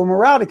virtue or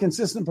morality,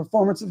 consists in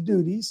performance of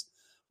duties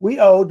we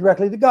owe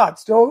directly to God.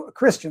 Still a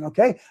Christian,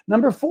 okay?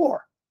 Number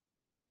 4.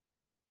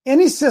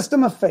 Any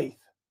system of faith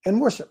and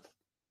worship.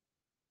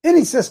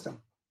 Any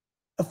system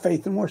of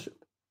faith and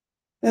worship.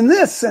 In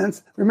this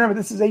sense, remember,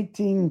 this is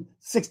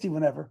 1860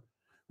 whenever.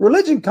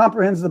 Religion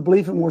comprehends the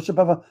belief and worship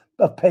of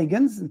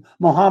pagans and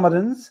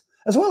Mohammedans,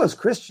 as well as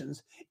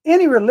Christians,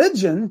 any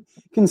religion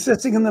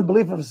consisting in the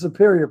belief of a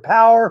superior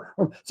power.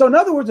 So in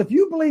other words, if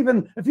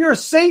you're a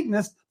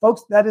Satanist,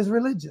 folks, that is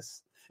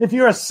religious. If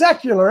you're a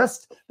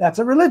secularist, that's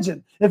a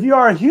religion. If you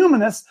are a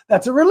humanist,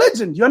 that's a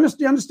religion. Do you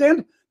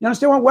understand? You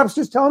understand what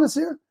Webster's telling us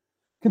here?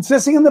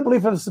 Consisting in the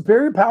belief of a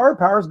superior power,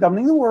 powers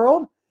governing the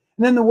world,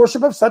 and in the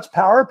worship of such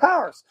power or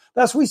powers.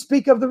 Thus we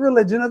speak of the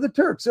religion of the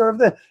Turks or of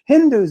the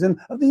Hindus and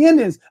of the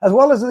Indians, as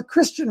well as the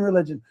Christian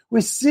religion.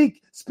 We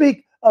speak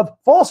of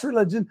false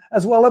religion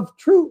as well as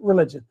true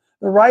religion.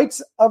 The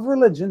rights of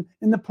religion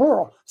in the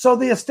plural. So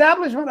the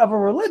establishment of a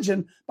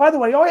religion, by the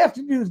way, all you have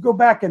to do is go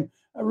back and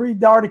read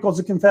the Articles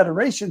of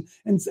Confederation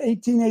in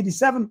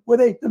 1887, where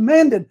they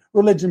demanded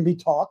religion be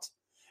taught.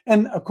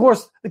 And of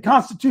course, the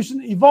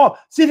Constitution evolved.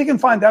 See if you can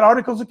find that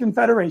Articles of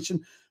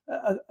Confederation.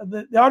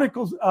 The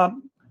Articles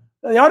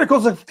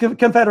of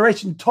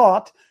Confederation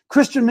taught,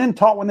 Christian men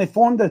taught when they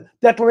formed the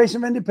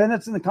Declaration of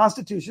Independence and the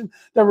Constitution,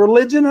 that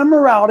religion and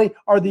morality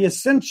are the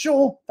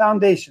essential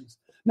foundations.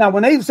 Now,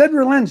 when they said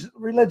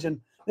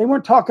religion, they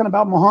weren't talking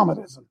about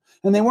Mohammedanism,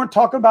 and they weren't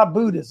talking about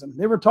Buddhism.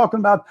 They were talking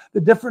about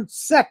the different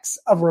sects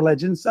of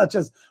religion, such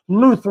as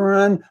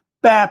Lutheran,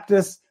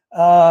 Baptist,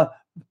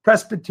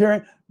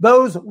 Presbyterian.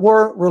 Those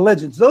were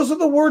religions. Those are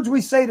the words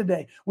we say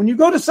today. When you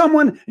go to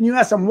someone and you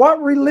ask them,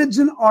 what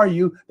religion are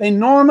you? They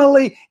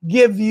normally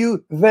give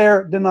you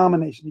their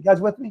denomination. You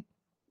guys with me?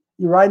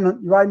 You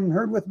riding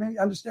herd with me?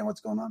 Understand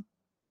what's going on?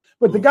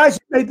 But the guys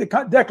who made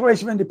the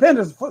Declaration of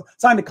Independence,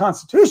 signed the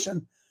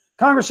Constitution,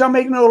 Congress shall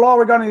make no law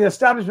regarding the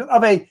establishment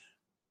of a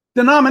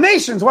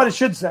denomination, is what it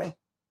should say.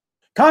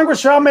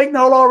 Congress shall make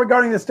no law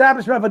regarding the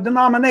establishment of a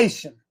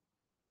denomination.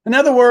 In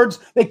other words,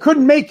 they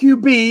couldn't make you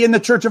be in the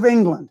Church of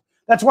England.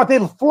 That's what they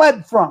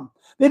fled from.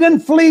 They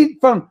didn't flee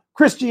from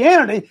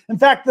Christianity. In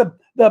fact,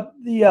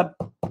 the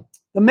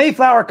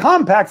Mayflower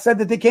Compact said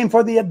that they came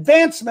for the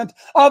advancement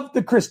of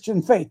the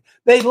Christian faith.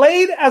 They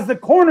laid as the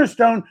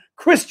cornerstone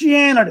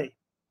Christianity.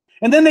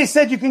 And then they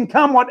said you can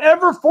come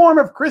whatever form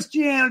of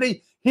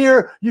Christianity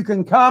here you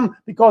can come,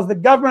 because the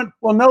government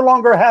will no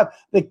longer have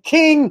the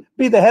king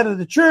be the head of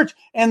the church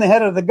and the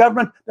head of the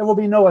government. There will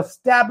be no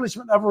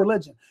establishment of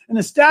religion. An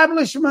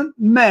establishment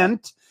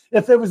meant,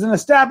 if there was an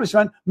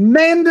establishment,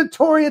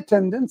 mandatory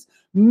attendance,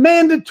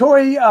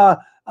 mandatory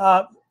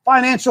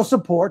financial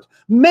support,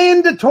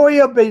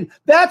 mandatory obedience.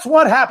 That's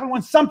what happened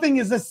when something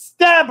is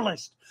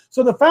established.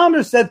 So the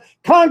founders said,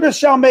 Congress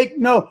shall make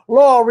no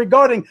law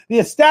regarding the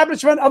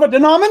establishment of a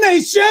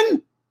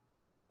denomination.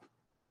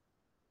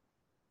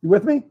 You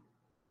with me?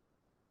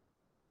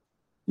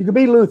 You could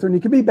be Lutheran, you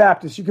could be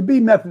Baptist, you could be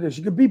Methodist,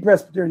 you could be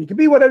Presbyterian, you could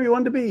be whatever you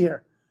want to be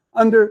here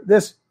under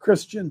this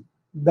Christian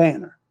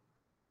banner.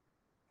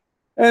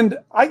 And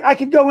I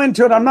could go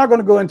into it. I'm not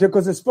going to go into it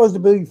because it's supposed to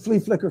be Flea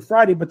Flicker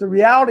Friday. But the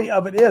reality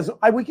of it is,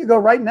 we could go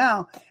right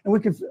now and we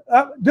could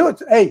do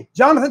it. Hey,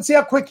 Jonathan, see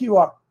how quick you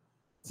are.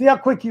 See how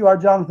quick you are,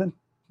 Jonathan.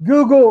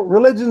 Google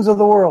religions of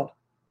the world.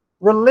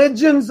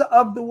 Religions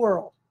of the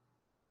world.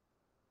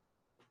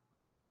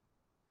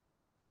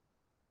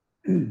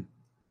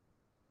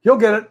 He'll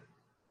get it.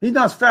 He's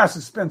not as fast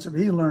as Spencer, but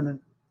he's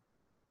learning.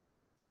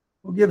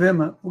 We'll give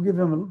him a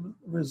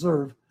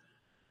reserve.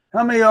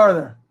 How many are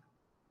there?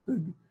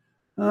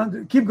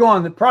 Keep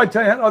going. They'll probably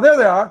tell you. Oh, there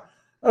they are.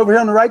 Over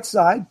here on the right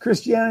side: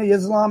 Christianity,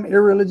 Islam,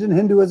 irreligion,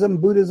 Hinduism,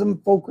 Buddhism,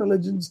 folk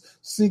religions,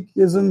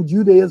 Sikhism,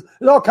 Judaism.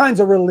 There's all kinds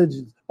of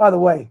religions. By the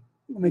way,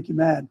 it'll make you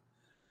mad.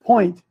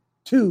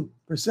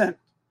 0.2%.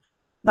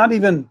 Not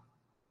even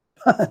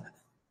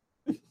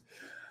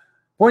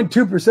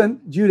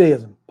 0.2%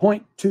 Judaism.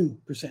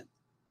 0.2%.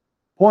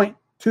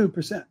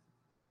 0.2%.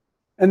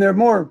 And there are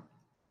more.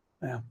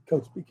 Now,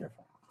 Coach, be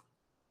careful.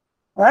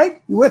 All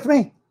right? You with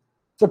me?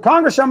 So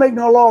Congress shall make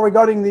no law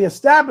regarding the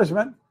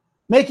establishment,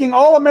 making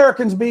all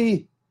Americans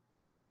be,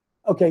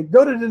 okay,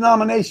 go to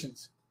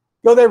denominations.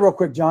 Go there real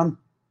quick, John.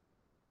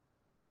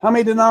 How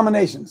many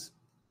denominations?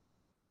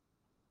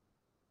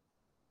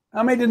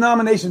 How many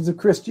denominations of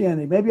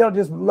Christianity? Maybe I'll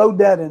just load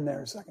that in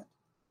there a second.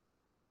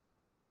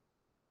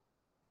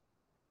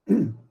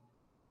 Wait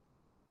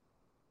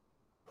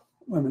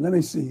a minute, let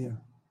me see here.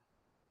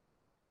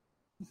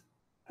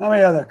 How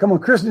many are there? Come on,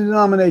 Christian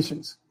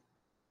denominations.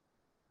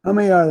 How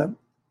many are there?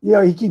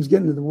 Yeah, he keeps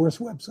getting to the worst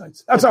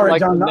websites. That's all right,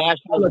 like John. The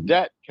national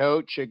debt,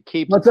 Coach. It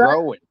keeps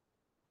growing.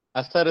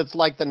 I said it's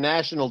like the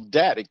national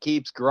debt. It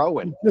keeps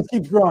growing. It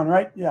keeps growing,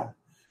 right? Yeah.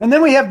 And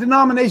then we have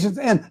denominations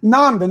and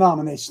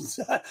non-denominations.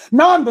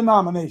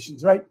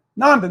 Non-denominations, right?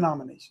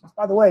 Non-denominations.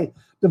 By the way,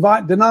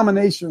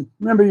 denomination.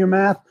 Remember your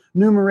math,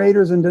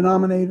 numerators and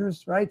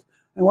denominators, right?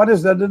 And what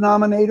is the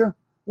denominator?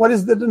 What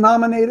is the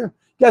denominator?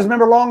 You guys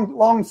remember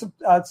long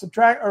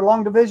subtract or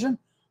long division?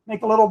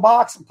 Make a little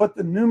box and put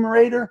the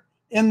numerator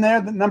in there,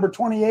 the number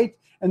 28,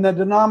 and the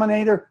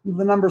denominator,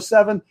 the number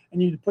 7,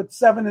 and you put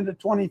 7 into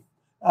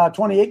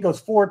 28 goes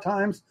 4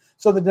 times.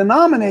 So the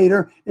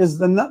denominator is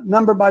the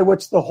number by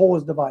which the whole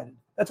is divided.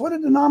 That's what a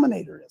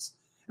denominator is.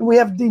 And we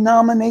have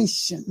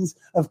denominations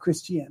of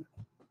Christianity.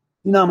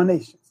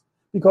 Denominations.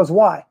 Because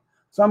why?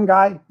 Some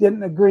guy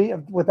didn't agree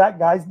with that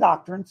guy's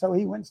doctrine, so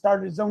he went and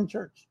started his own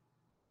church.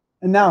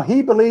 And now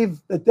he believes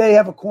that they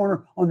have a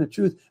corner on the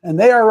truth and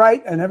they are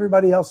right and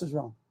everybody else is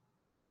wrong.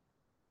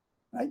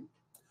 Right?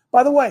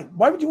 By the way,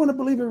 why would you want to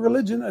believe a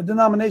religion, a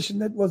denomination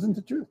that wasn't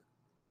the truth?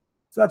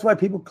 So that's why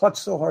people clutch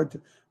so hard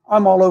to.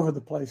 I'm all over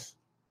the place.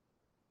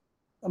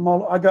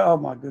 oh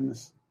my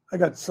goodness. I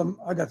got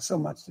so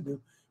much to do.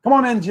 Come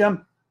on in,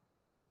 Jim.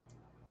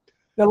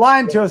 They're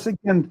lying to us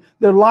again.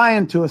 They're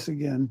lying to us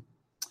again.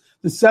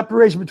 The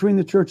separation between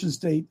the church and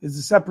state is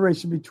the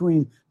separation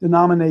between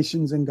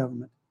denominations and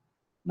government,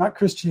 not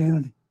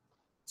Christianity.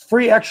 It's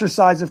free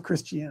exercise of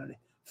Christianity.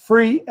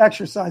 Free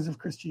exercise of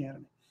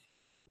Christianity.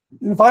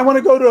 And if I want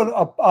to go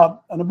to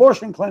an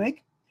abortion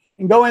clinic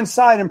and go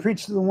inside and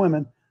preach to the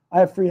women, I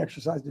have free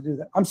exercise to do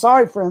that. I'm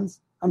sorry, friends.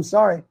 I'm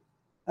sorry.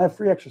 I have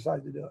free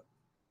exercise to do it.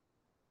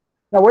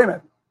 Now, wait a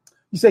minute.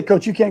 You say,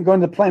 Coach, you can't go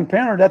into Planned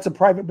Parenthood. That's a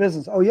private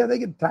business. Oh, yeah, they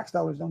get tax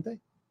dollars, don't they?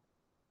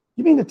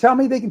 You mean to tell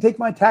me they can take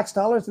my tax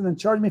dollars and then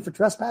charge me for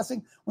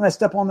trespassing when I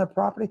step on their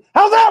property?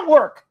 How's that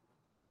work?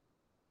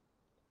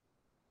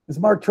 As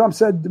Mark Trump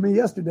said to me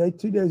yesterday,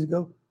 2 days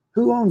ago,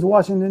 who owns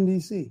Washington,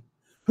 D.C.?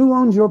 Who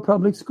owns your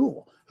public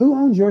school? Who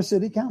owns your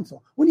city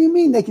council? What do you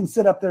mean they can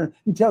sit up there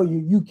and tell you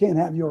you can't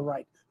have your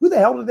right? Who the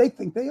hell do they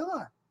think they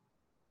are?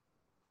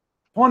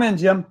 Come on in,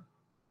 Jim.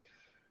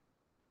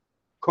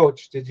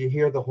 Coach, did you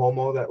hear the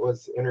homo that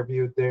was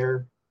interviewed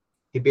there?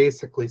 He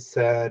basically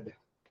said,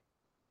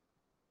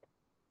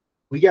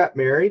 we got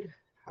married.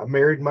 I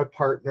married my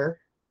partner,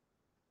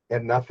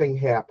 and nothing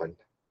happened.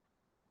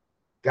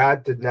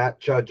 God did not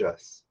judge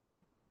us.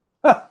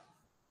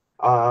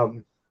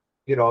 So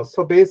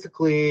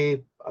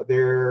basically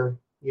they're,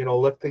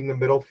 lifting the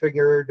middle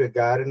finger to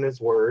God and his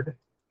word.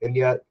 And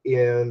yet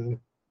in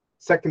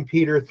 2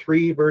 Peter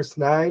 3, verse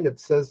 9, it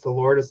says the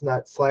Lord is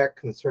not slack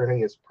concerning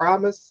his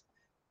promise,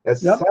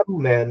 as some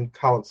men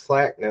count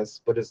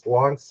slackness, but is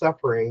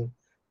long-suffering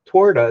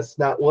toward us,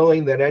 not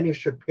willing that any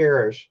should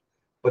perish,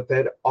 but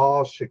that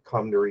all should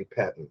come to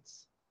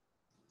repentance.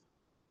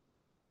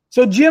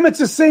 So, Jim, it's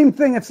the same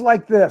thing. It's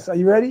like this. Are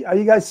you ready? Are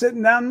you guys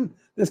sitting down?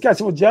 This guy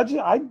said, well, Judge,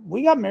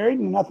 we got married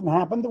and nothing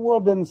happened. The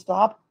world didn't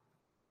stop.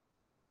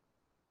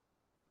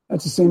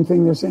 That's the same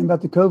thing they're saying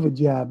about the COVID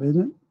jab,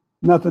 isn't it?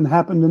 Nothing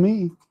happened to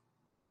me.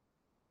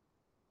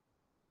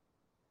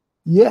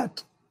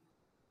 Yet.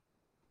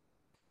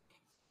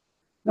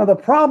 Now, the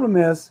problem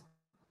is,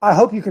 I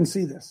hope you can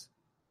see this.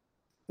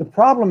 The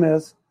problem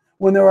is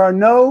when there are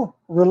no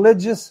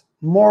religious,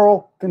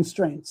 moral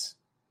constraints,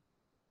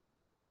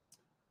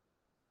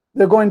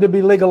 they're going to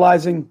be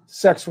legalizing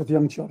sex with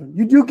young children.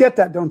 You do get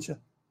that, don't you?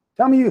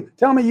 Tell me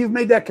you've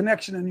made that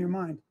connection in your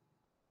mind.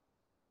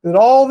 That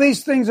all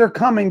these things are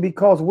coming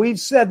because we've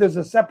said there's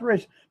a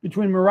separation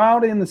between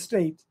morality and the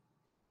state.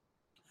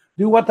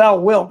 Do what thou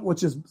wilt,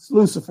 which is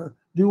Lucifer.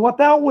 Do what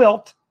thou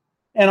wilt.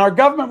 And our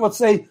government would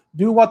say,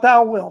 do what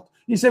thou wilt.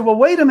 You say, well,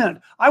 wait a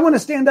minute. I want to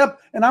stand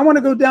up and I want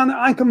to go down.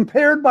 I'm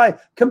compelled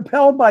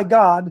by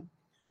God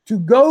to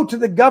go to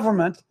the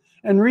government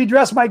and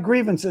redress my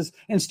grievances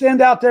and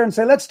stand out there and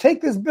say, let's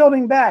take this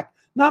building back.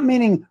 Not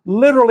meaning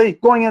literally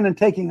going in and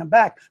taking it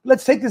back.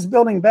 Let's take this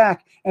building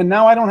back. And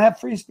now I don't have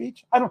free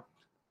speech.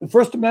 The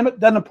First Amendment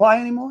doesn't apply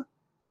anymore.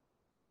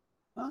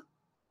 Huh?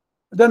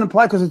 It doesn't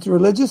apply because it's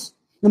religious.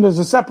 And there's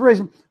a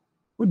separation.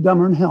 We're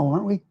dumber than hell,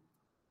 aren't we?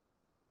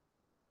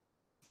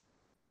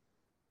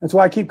 That's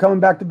why I keep coming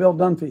back to Bill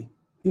Dunphy.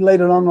 He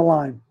laid it on the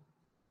line.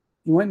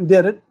 He went and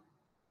did it.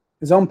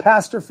 His own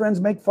pastor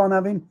friends make fun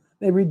of him.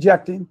 They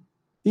reject him.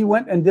 He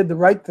went and did the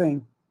right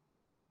thing.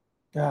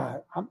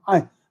 God,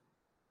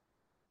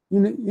 you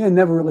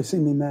never really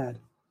seen me mad.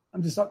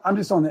 I'm just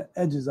on the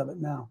edges of it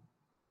now.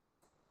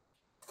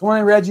 Come on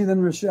in, Reggie,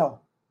 then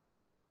Rochelle.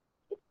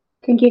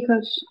 Thank you,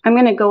 Coach. I'm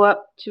going to go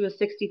up to a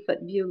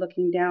 60-foot view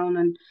looking down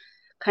and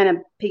kind of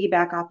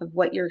piggyback off of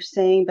what you're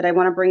saying, but I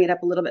want to bring it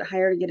up a little bit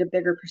higher to get a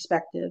bigger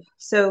perspective.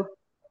 So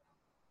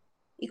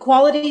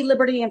equality,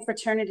 liberty, and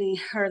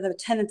fraternity are the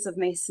tenets of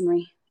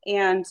Masonry.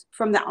 And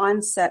from the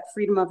onset,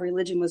 freedom of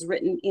religion was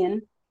written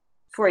in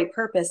for a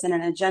purpose and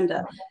an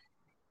agenda.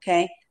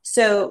 Okay.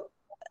 So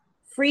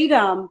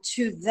freedom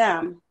to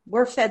them,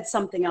 we're fed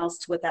something else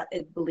to what that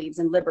it believes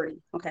in,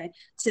 liberty. Okay.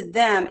 To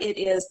them, it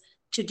is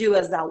to do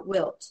as thou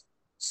wilt.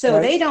 So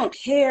right. They don't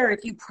care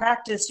if you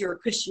practice your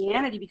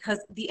Christianity because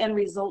the end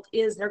result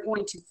is they're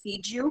going to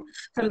feed you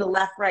from the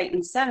left, right,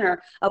 and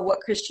center of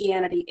what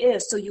Christianity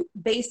is. So you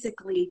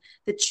basically,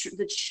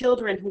 the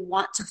children who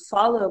want to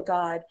follow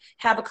God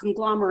have a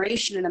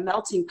conglomeration and a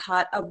melting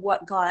pot of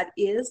what God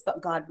is,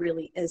 but God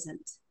really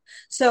isn't.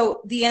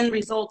 So the end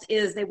result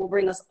is they will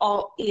bring us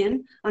all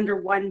in under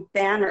one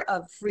banner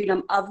of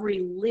freedom of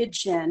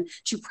religion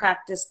to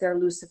practice their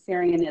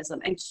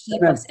Luciferianism and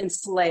keep us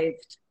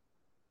enslaved.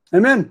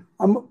 Amen.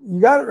 You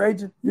got it,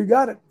 Rachel. You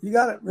got it.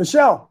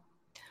 Rochelle.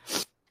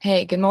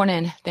 Hey, good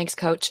morning. Thanks,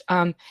 Coach.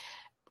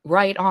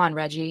 Right on,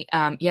 Reggie.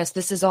 Yes,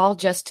 this is all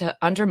just to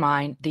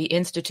undermine the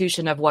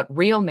institution of what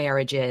real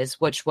marriage is,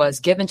 which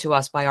was given to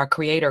us by our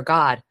Creator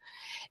God.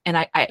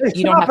 And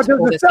you don't have to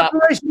pull this up.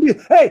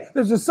 Hey,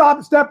 there's a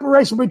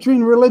separation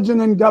between religion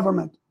and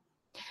government.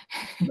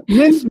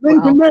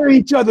 Men can marry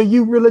each other,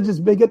 you religious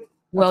bigot.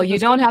 Well, you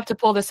don't have to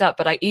pull this up,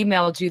 but I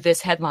emailed you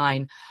this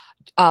headline.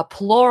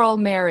 Plural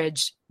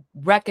marriage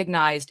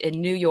recognized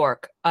in New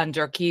York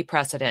under key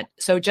precedent.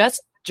 So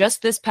just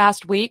this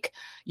past week,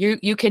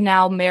 you can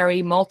now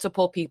marry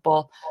multiple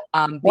people.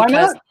 Why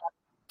not?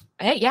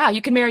 Hey, yeah,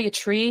 you can marry a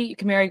tree, you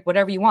can marry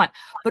whatever you want.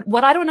 But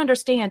what I don't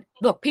understand,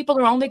 look, people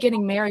are only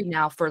getting married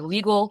now for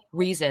legal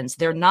reasons.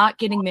 They're not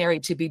getting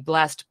married to be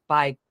blessed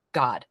by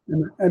God.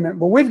 Amen.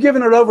 Well, we've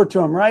given it over to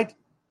them, right?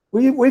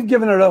 We've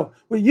given it over.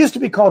 We used to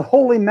be called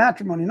holy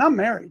matrimony, not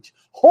marriage.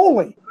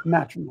 Holy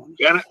matrimony.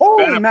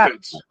 Holy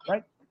matrimony,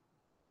 right?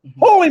 Mm-hmm.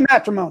 Holy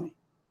matrimony.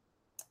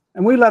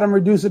 And we let them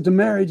reduce it to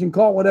marriage and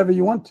call it whatever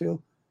you want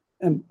to.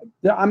 And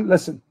I'm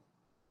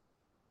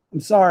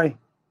sorry.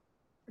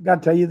 I got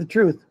to tell you the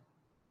truth.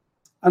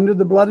 Under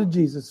the blood of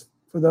Jesus,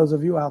 for those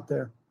of you out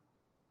there,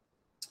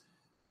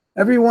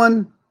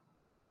 everyone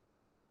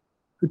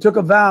who took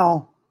a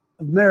vow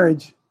of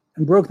marriage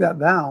and broke that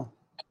vow,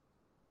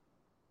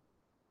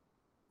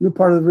 you're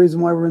part of the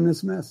reason why we're in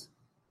this mess.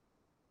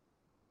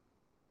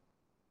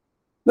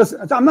 Listen,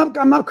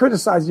 I'm not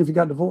criticizing if you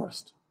got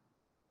divorced,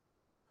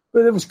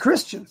 but it was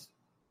Christians.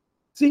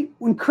 See,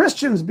 when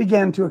Christians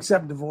began to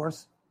accept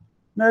divorce,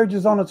 marriage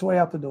is on its way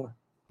out the door.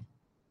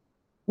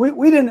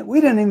 We didn't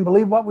even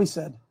believe what we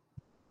said.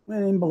 We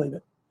didn't even believe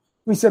it.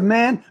 We said,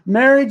 man,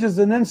 marriage is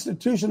an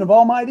institution of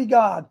Almighty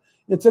God.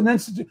 It's an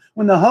institution.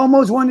 When the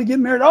homos wanted to get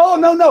married, oh,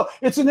 no,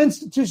 it's an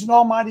institution of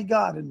Almighty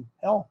God. And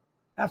hell,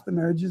 half the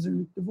marriages are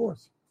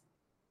divorced.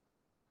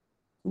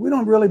 We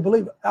don't really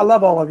believe it. I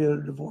love all of you that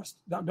are divorced.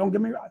 Don't get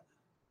me wrong.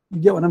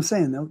 You get what I'm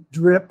saying, though.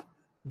 Drip,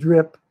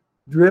 drip,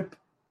 drip,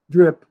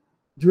 drip,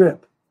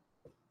 drip.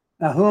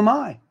 Now, who am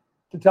I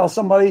to tell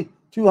somebody,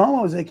 two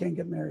homos, they can't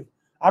get married?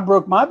 I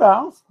broke my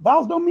vows.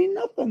 Vows don't mean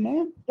nothing,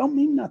 man. Don't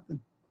mean nothing.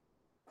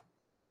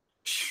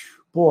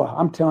 Boy,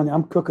 I'm telling you,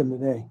 I'm cooking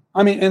today.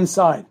 I mean,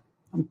 inside.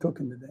 I'm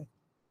cooking today.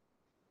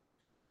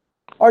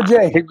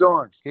 RJ.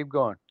 Keep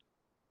going.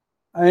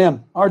 I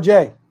am.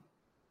 RJ.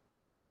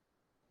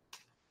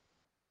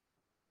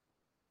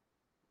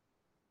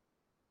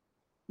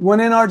 You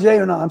went in, RJ,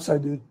 or not? I'm sorry,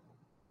 dude.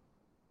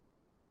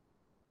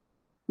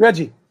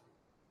 Reggie.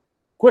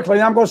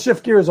 Quickly, I'm going to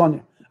shift gears on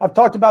you. I've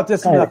talked about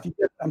this enough.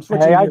 I'm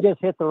switching gears. I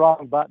just hit the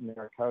wrong button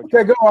there, Coach.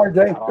 Okay, go,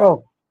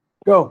 RJ.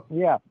 Go.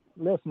 Yeah.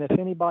 Listen, if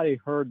anybody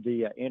heard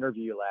the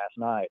interview last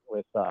night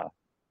with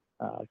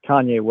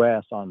Kanye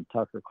West on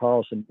Tucker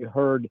Carlson, you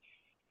heard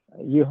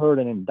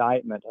an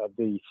indictment of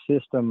the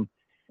system,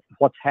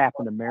 what's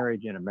happened to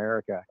marriage in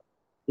America.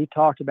 He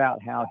talked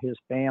about how his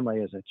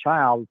family as a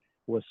child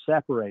was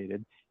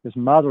separated. His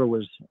mother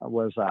was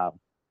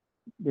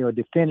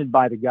defended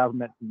by the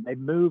government. They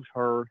moved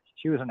her.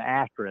 She was an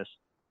actress.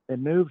 They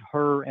moved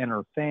her and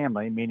her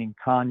family, meaning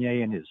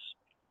Kanye and his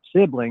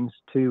siblings,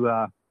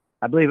 to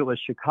I believe it was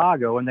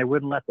Chicago, and they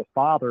wouldn't let the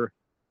father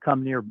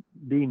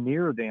be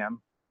near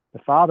them. The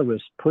father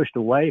was pushed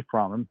away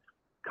from him.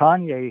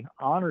 Kanye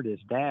honored his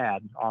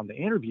dad on the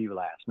interview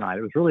last night.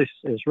 It was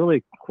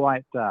really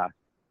quite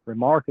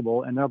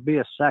remarkable, and there'll be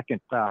a second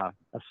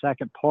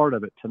part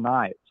of it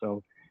tonight.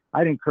 So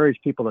I'd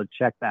encourage people to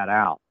check that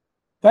out.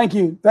 Thank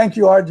you,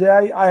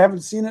 RJ. I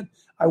haven't seen it.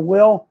 I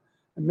will,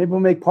 and maybe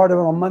we'll make part of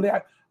it on Monday.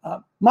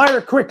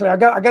 Myra, quickly, I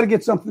got to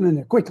get something in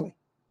there quickly.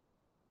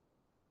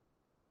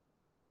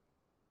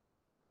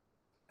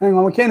 Hang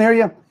on, we can't hear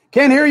you.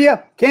 Can't hear you.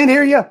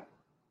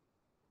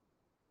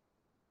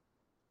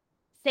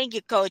 Thank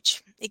you,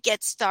 Coach. It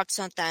gets stuck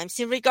sometimes.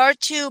 In regard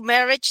to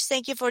marriage,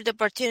 thank you for the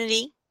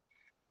opportunity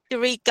to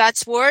read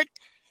God's word.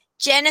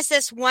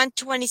 Genesis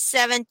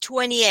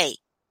 1:27-28.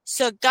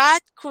 So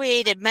God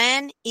created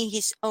man in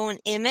his own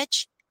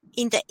image.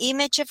 In the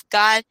image of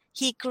God,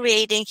 he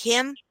created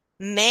him,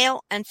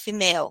 male and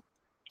female.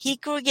 He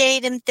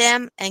created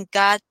them, and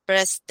God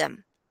blessed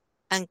them.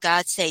 And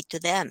God said to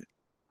them,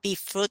 be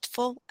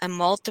fruitful and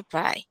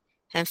multiply,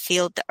 and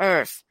fill the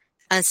earth,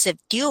 and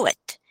subdue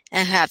it,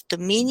 and have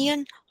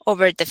dominion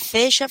over the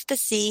fish of the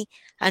sea,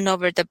 and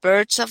over the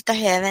birds of the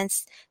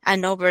heavens,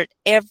 and over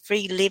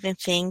every living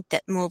thing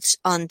that moves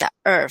on the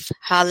earth.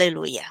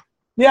 Hallelujah.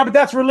 Yeah, but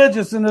that's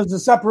religious, and there's a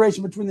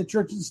separation between the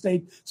church and the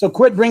state. So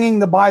quit bringing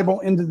the Bible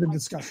into the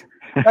discussion.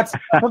 That's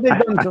what they've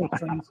done to us,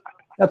 friends.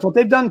 That's what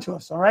they've done to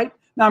us, all right?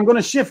 Now I'm going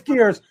to shift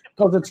gears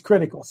because it's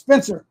critical.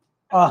 Spencer,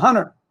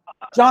 Hunter,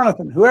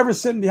 Jonathan, whoever's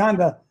sitting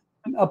behind up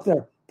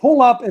there,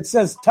 pull up. It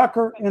says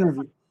Tucker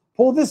interview.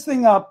 Pull this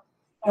thing up,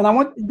 and I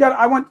was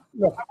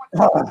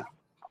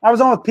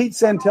on with Pete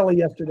Santilli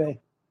yesterday,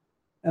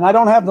 and I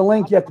don't have the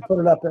link yet to put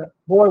it up there.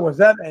 Boy, was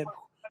that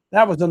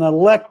was an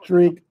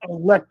electric.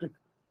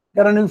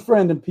 Got a new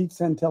friend in Pete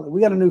Santilli. We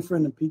got a new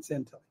friend in Pete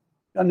Santilli.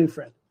 Got a new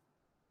friend,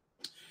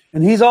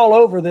 and he's all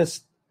over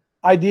this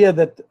idea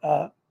that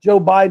Joe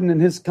Biden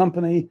and his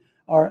company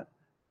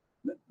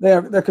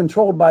they're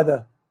controlled by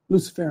the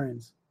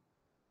Luciferians,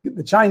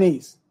 the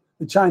Chinese.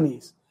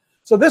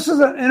 So this is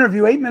an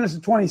interview, 8 minutes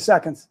and 20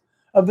 seconds,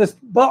 of this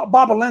Bob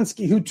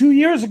Alinsky, who 2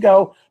 years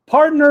ago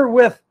partnered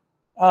with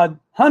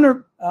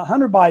Hunter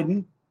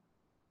Biden.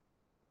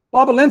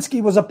 Bob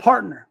Alinsky was a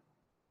partner.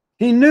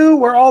 He knew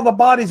where all the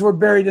bodies were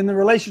buried in the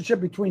relationship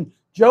between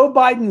Joe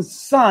Biden's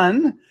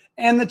son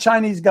and the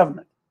Chinese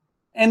government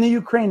and the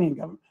Ukrainian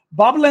government.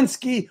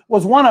 Bobulinski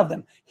was one of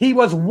them. He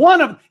was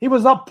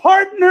a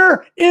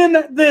partner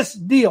in this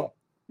deal.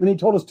 When he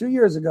told us 2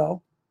 years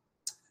ago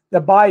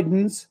that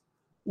Bidens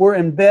were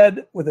in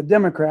bed with the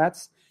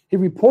Democrats, he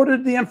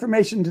reported the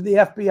information to the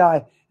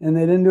FBI, and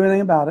they didn't do anything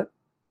about it.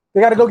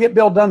 They got to go get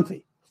Bill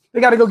Dunphy. They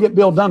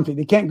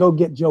can't go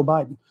get Joe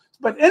Biden.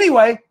 But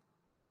anyway,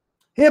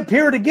 he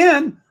appeared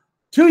again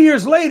 2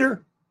 years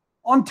later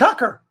on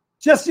Tucker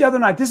just the other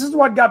night. This is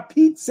what got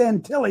Pete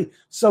Santilli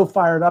so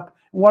fired up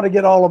and want to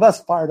get all of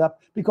us fired up,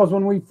 because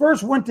when we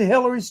first went to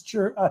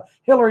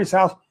Hillary's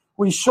house,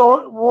 we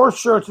wore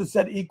shirts that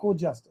said equal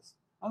justice.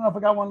 I don't know if I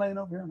got one laying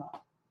over here or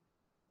not.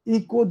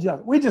 Equal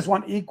justice. We just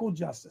want equal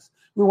justice.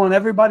 We want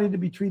everybody to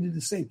be treated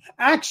the same.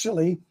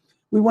 Actually,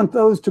 we want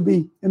those to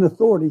be in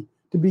authority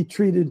to be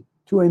treated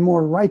to a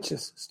more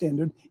righteous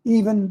standard,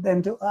 even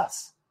than to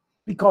us,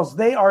 because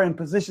they are in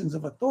positions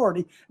of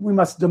authority. We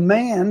must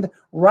demand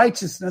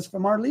righteousness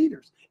from our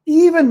leaders,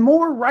 even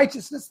more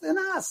righteousness than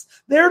us.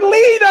 They're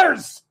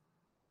leaders.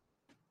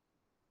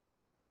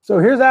 So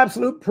here's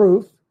absolute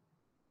proof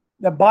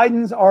that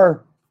Biden's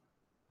are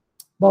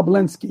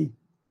Bobulinski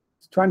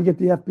trying to get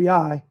the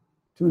FBI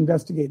to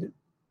investigate it,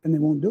 and they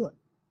won't do it.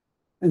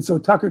 And so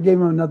Tucker gave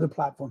him another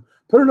platform.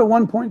 Put it at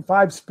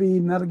 1.5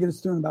 speed, and that'll get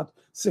us through in about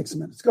 6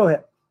 minutes. Go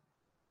ahead.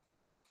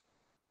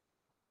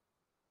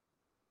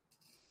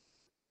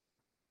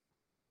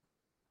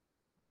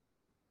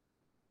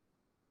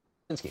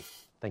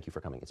 Thank you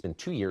for coming. It's been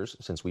 2 years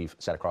since we've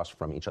sat across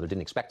from each other.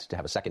 Didn't expect to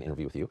have a second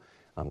interview with you.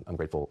 I'm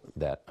grateful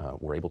that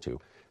we're able to.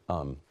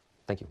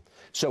 Thank you.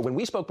 So when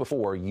we spoke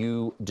before,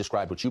 you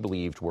described what you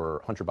believed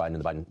were Hunter Biden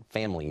and the Biden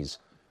family's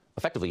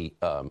effectively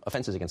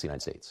offenses against the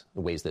United States,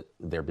 the ways that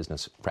their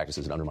business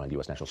practices had undermined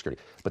U.S. national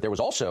security. But there was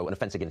also an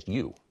offense against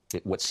you,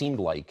 what seemed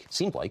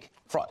like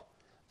fraud.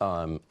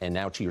 And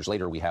now 2 years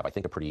later, we have, I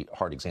think, a pretty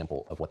hard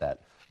example of what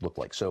that looked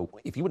like. So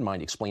if you wouldn't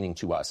mind explaining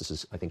to us, this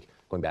is, I think,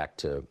 going back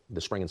to the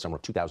spring and summer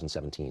of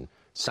 2017,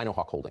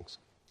 Sinohawk Holdings.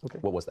 Okay.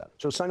 What was that?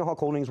 So Sinohawk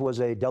Holdings was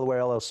a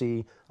Delaware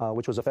LLC,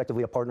 which was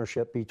effectively a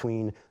partnership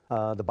between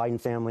the Biden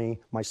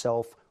family,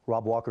 myself,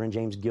 Rob Walker and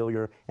James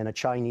Gillier, and a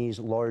Chinese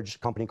large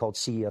company called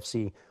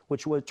CEFC,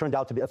 which turned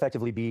out to be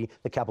effectively be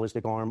the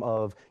capitalistic arm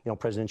of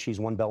President Xi's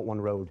One Belt, One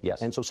Road.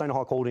 Yes. And so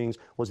Sinohawk Holdings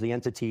was the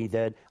entity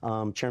that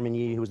Chairman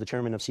Yi, who was the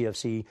chairman of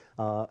CEFC,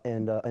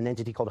 and an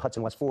entity called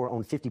Hudson West 4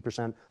 owned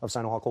 50% of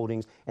Sinohawk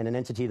Holdings, and an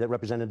entity that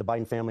represented the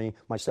Biden family,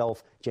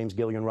 myself, James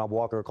Gillier, and Rob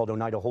Walker, called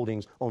Oneida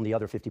Holdings, owned the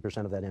other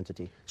 50% of that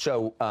entity.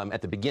 So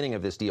at the beginning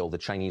of this deal, the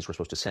Chinese were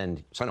supposed to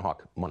send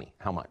Sinohawk money.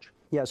 How much?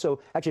 Yeah, so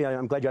actually,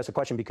 I'm glad you asked the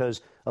question,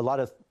 because a lot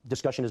of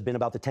discussion has been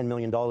about the $10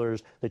 million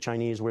the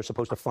Chinese were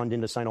supposed to fund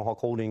into Sinohawk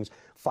Holdings.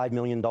 $5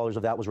 million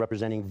of that was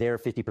representing their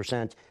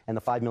 50%, and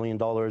the $5 million,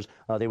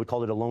 they would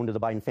call it a loan to the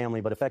Biden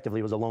family, but effectively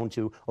it was a loan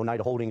to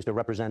Oneida Holdings to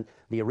represent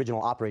the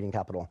original operating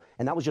capital.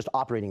 And that was just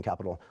operating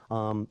capital.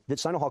 That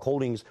Sinohawk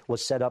Holdings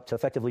was set up to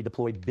effectively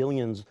deploy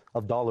billions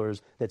of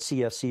dollars that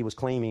CFC was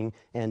claiming,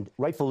 and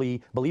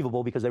rightfully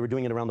believable because they were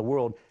doing it around the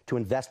world, to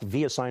invest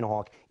via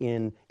Sinohawk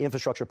in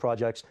infrastructure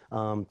projects,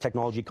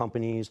 technology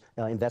companies,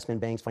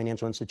 investment banks,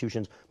 financial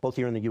institutions, both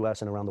here in the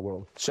U.S. and around the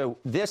world. So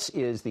this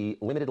is the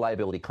limited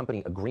liability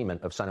company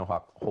agreement of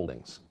Sinohawk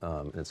Holdings.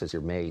 And it says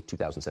here, May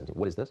 2017.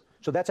 What is this?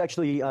 So that's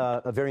actually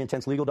a very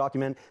intense legal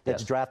document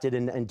that's drafted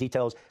and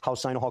details how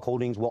Sinohawk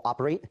Holdings will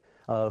operate.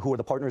 Who are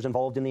the partners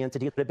involved in the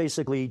entity. It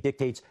basically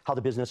dictates how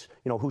the business,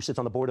 who sits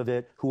on the board of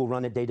it, who will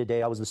run it day to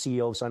day. I was the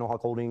CEO of Sinohawk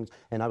Holdings,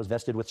 and I was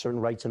vested with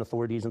certain rights and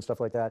authorities and stuff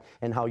like that,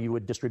 and how you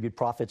would distribute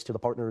profits to the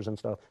partners and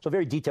stuff. So a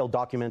very detailed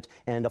document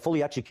and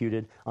fully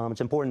executed.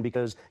 It's important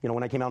because,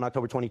 when I came out in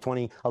October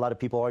 2020, a lot of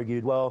people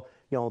argued, well,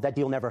 that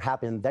deal never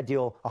happened. That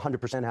deal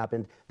 100%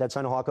 happened. That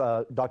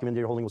Sinohawk document that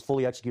you're holding was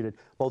fully executed,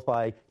 both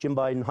by Jim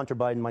Biden, Hunter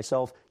Biden,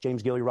 myself,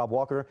 James Gillier, Rob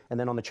Walker, and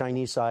then on the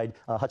Chinese side,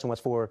 Hudson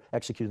West 4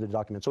 executed the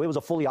document. So it was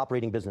a fully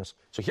operating business.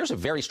 So here's a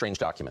very strange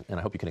document, and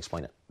I hope you can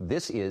explain it.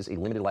 This is a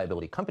limited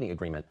liability company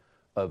agreement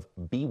of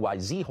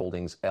BYZ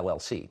Holdings,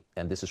 LLC,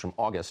 and this is from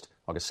August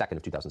 2nd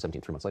of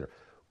 2017, 3 months later.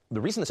 The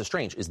reason this is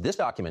strange is this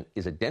document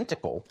is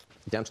identical,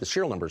 down to the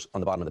serial numbers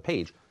on the bottom of the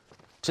page,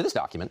 to this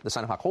document, the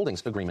Sinohawk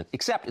Holdings agreement,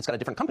 except it's got a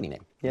different company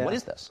name. Yeah. What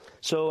is this?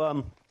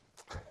 So,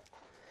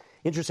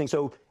 interesting.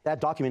 So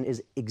that document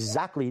is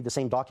exactly the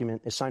same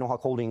document as Sinohawk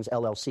Holdings,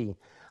 LLC.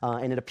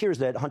 And it appears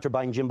that Hunter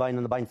Biden, Jim Biden,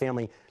 and the Biden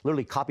family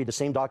literally copied the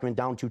same document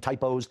down to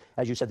typos,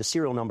 as you said, the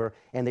serial number,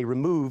 and they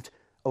removed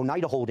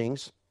Oneida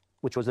Holdings,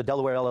 which was the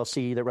Delaware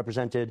LLC that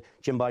represented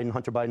Jim Biden,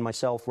 Hunter Biden,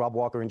 myself, Rob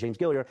Walker, and James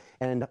Gillier.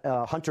 And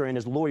Hunter and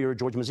his lawyer,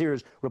 George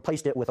Maziers,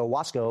 replaced it with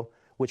Owasco,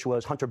 which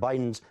was Hunter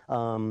Biden's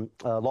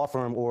law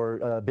firm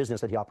or business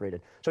that he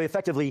operated. So he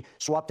effectively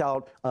swapped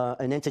out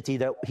an entity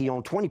that he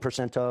owned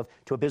 20% of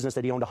to a business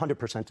that he owned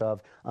 100%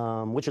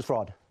 of, which is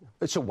fraud.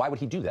 So why would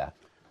he do that?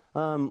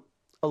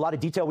 A lot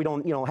of detail we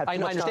don't, have too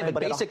much time,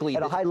 but basically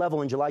at a high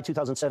level in July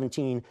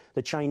 2017,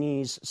 the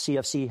Chinese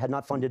CFC had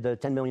not funded the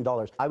 $10 million.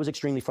 I was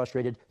extremely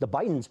frustrated. The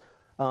Bidens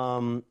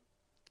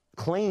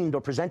claimed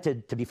or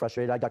presented to be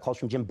frustrated. I got calls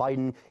from Jim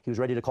Biden. He was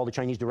ready to call the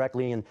Chinese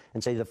directly and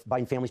say the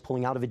Biden family's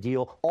pulling out of a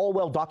deal, all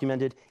well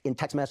documented in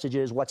text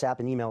messages, WhatsApp,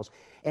 and emails.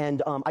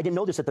 And I didn't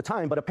know this at the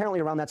time, but apparently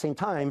around that same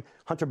time,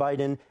 Hunter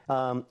Biden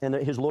and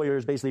his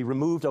lawyers basically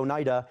removed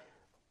Oneida,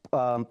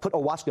 put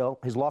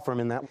Owasco, his law firm,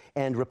 in that,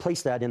 and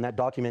replaced that in that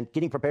document,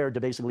 getting prepared to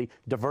basically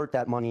divert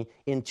that money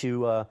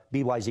into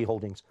BYZ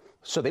Holdings.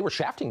 So they were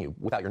shafting you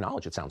without your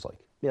knowledge, it sounds like.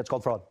 Yeah, it's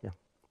called fraud, yeah.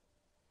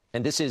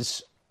 And this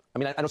is, I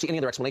mean, I don't see any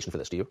other explanation for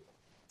this, do you?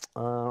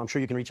 I'm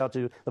sure you can reach out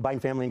to the Biden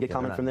family and get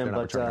comment from them. They're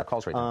not returning our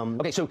calls right now.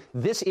 Okay, so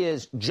this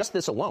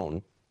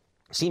alone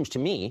seems to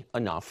me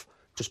enough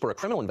to spur a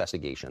criminal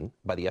investigation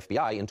by the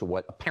FBI into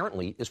what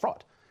apparently is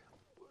fraud.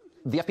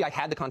 The FBI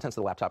had the contents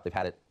of the laptop. They've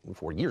had it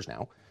for years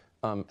now.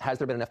 Has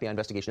there been an FBI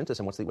investigation into this,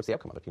 and what's the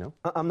outcome of it, you know?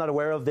 I'm not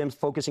aware of them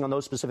focusing on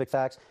those specific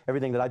facts.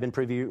 Everything that I've been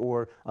privy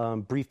or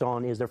briefed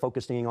on is they're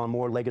focusing on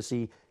more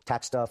legacy,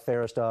 tax stuff,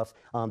 FARA stuff.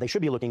 They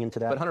should be looking into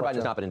that. But Hunter Biden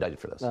has not been indicted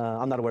for this.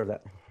 I'm not aware of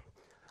that.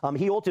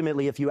 He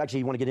ultimately, if you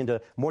actually want to get into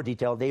more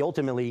detail, they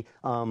ultimately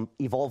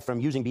evolved from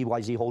using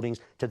BYZ Holdings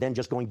to then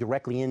just going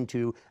directly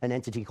into an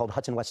entity called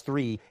Hudson West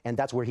 3, and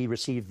that's where he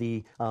received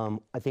the,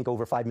 I think,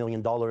 over $5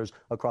 million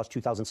across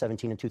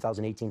 2017 and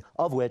 2018,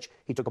 of which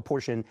he took a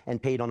portion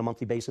and paid on a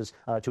monthly basis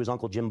to his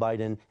uncle Jim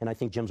Biden, and I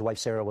think Jim's wife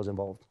Sarah was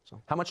involved.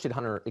 So. How much did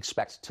Hunter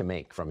expect to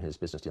make from his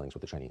business dealings with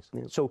the Chinese?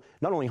 Yeah, so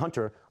not only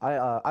Hunter,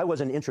 I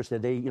wasn't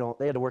interested. They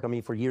had to work on me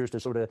for years to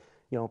sort of,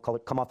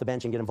 come off the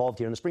bench and get involved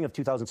here. In the spring of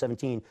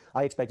 2017,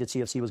 I expected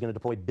CFC was going to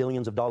deploy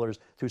billions of dollars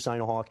through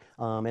Sinohawk,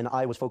 and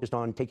I was focused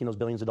on taking those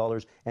billions of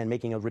dollars and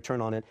making a return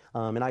on it,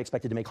 and I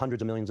expected to make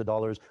hundreds of millions of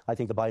dollars. I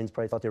think the Bidens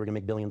probably thought they were going to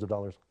make billions of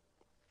dollars.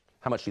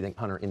 How much do you think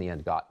Hunter, in the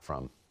end, got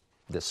from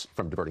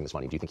diverting this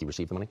money? Do you think he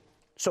received the money?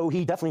 So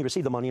he definitely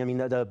received the money. I mean,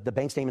 the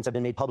bank statements have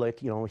been made public.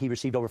 He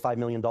received over $5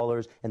 million,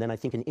 and then I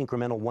think an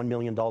incremental $1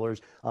 million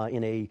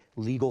in a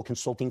legal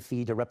consulting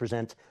fee to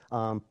represent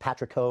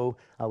Patrick Ho,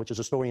 which is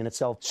a story in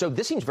itself. So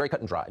this seems very cut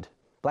and dried.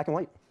 Black and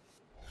white.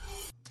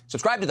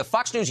 Subscribe to the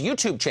Fox News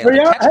YouTube channel.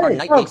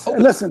 Folks,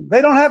 listen,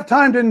 they don't have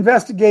time to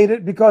investigate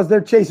it because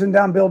they're chasing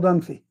down Bill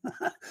Dunphy.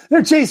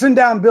 They're chasing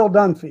down Bill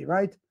Dunphy,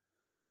 right?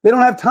 They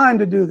don't have time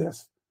to do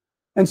this.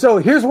 And so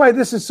here's why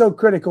this is so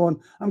critical. And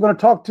I'm going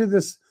to talk to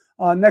this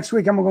next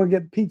week. I'm going to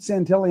get Pete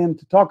Santillan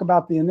to talk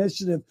about the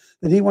initiative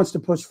that he wants to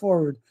push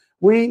forward.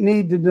 We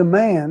need to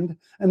demand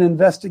an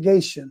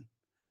investigation.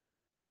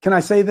 Can I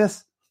say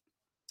this?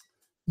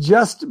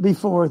 Just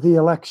before the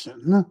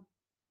election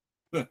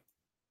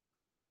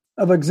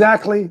of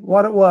exactly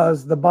what it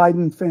was the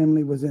Biden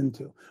family was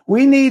into.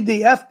 We need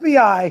the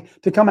FBI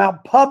to come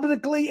out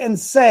publicly and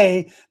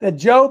say that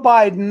Joe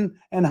Biden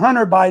and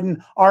Hunter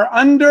Biden are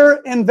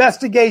under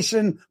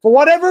investigation for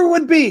whatever it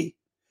would be.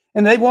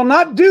 And they will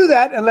not do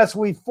that unless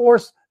we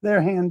force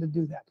their hand to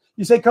do that.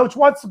 You say, Coach,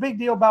 what's the big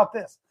deal about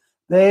this?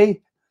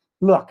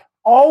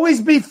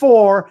 Always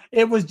before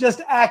it was just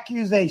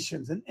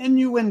accusations, an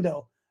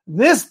innuendo.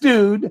 This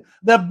dude,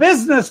 the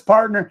business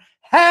partner,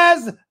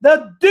 he's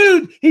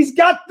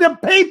got the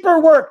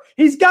paperwork.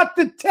 He's got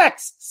the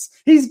texts.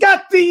 He's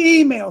got the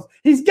emails.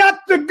 He's got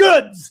the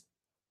goods.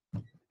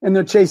 And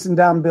they're chasing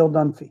down Bill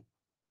Dunphy.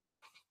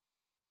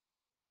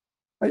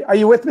 Are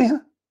you with me? Huh?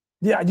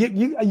 Yeah,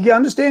 you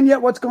understand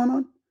yet what's going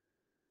on?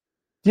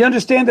 Do you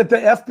understand that the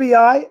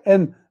FBI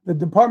and the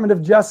Department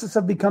of Justice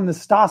have become the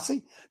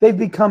Stasi? They've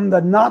become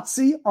the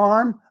Nazi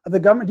arm of the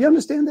government. Do you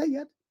understand that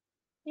yet?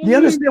 Do you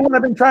understand what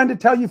I've been trying to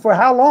tell you for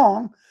how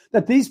long?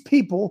 That these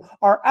people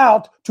are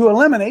out to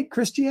eliminate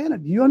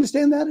Christianity. Do you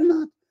understand that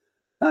or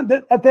not?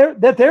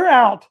 That they're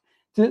out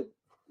to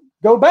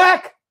go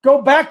back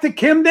to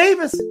Kim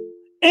Davis.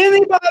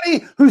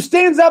 Anybody who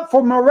stands up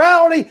for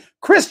morality,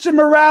 Christian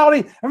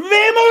morality,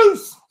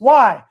 vamos.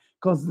 Why?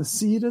 Because the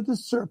seed of the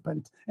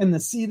serpent and the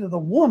seed of the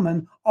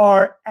woman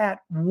are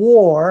at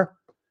war.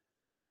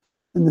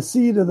 And the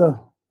seed of the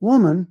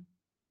woman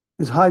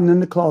is hiding in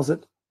the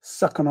closet,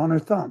 sucking on her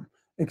thumb.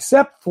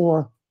 Except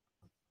for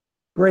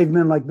brave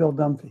men like Bill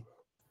Dunphy.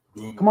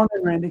 Come on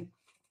in, Randy.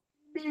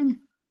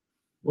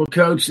 Well,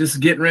 Coach, this is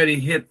getting ready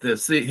to hit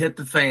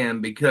the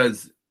fan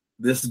because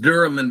this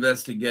Durham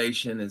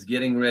investigation is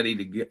getting ready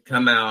to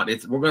come out.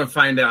 We're going to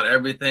find out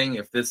everything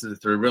if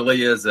there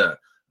really is a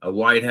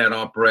white hat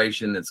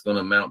operation that's going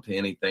to amount to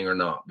anything or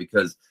not,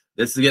 because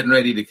this is getting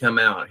ready to come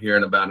out here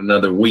in about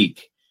another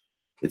week.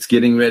 It's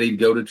getting ready to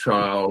go to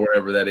trial,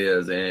 wherever that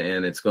is,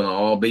 and it's going to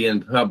all be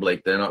in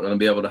public. They're not going to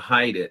be able to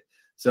hide it.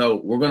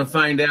 So we're going to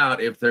find out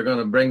if they're going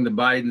to bring the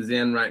Bidens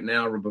in right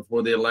now or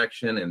before the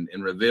election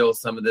and reveal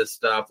some of this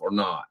stuff or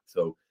not.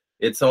 So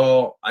it's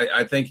all,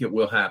 I think it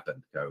will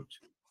happen, Coach.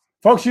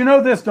 Folks, you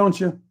know this, don't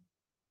you?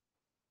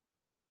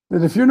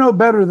 That if you're no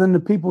better than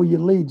the people you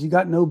lead, you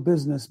got no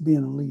business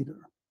being a leader.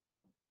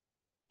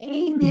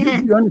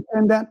 Amen. You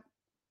understand that?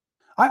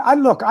 I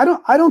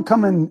don't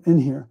come in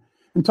here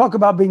and talk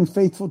about being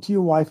faithful to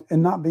your wife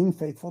and not being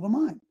faithful to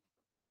mine.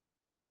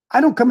 I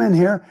don't come in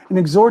here and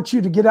exhort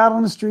you to get out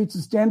on the streets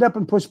and stand up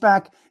and push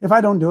back if I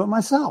don't do it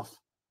myself.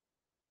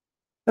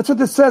 That's what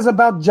this says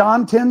about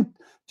John 10.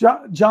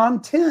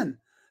 John 10.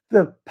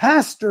 the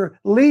pastor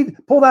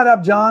pull that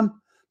up, John.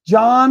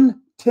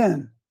 John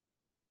 10.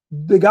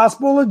 The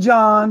Gospel of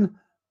John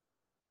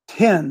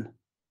 10.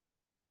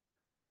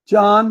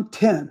 John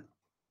 10.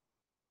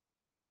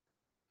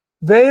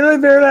 Verily,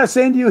 verily, I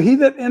say unto you, he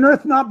that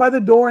entereth not by the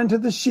door into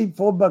the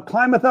sheepfold, but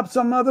climbeth up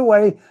some other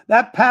way,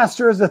 that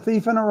pastor is a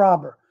thief and a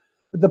robber.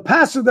 But the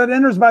pastor that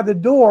enters by the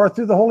door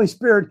through the Holy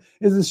Spirit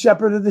is the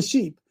shepherd of the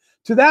sheep.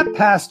 To that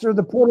pastor,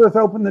 the porter hath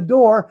opened the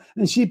door,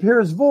 and the sheep hear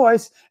his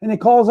voice, and he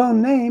calls his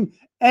own name,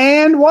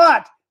 and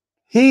what?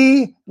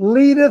 He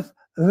leadeth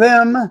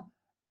them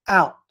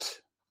out.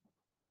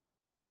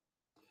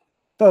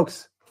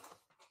 Folks,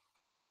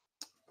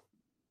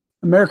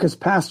 America's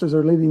pastors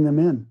are leading them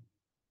in.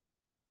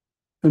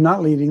 They're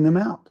not leading them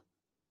out.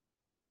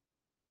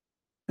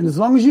 And as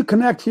long as you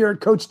connect here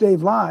at Coach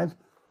Dave Live,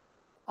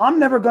 I'm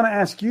never going to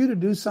ask you to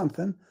do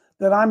something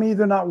that I'm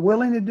either not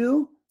willing to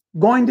do,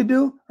 going to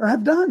do, or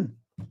have done.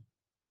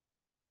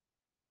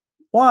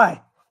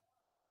 Why?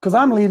 Because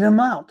I'm leading them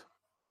out.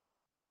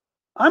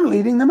 I'm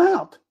leading them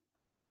out.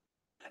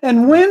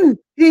 And when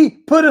he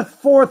putteth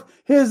forth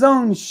his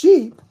own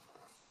sheep,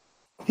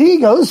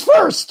 he goes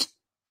first.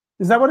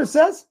 Is that what it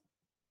says?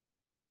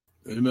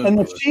 Amen. And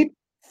the sheep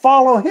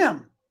follow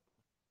him.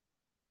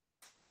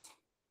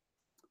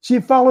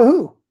 Sheep follow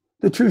who?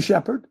 The true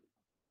shepherd.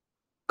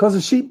 Because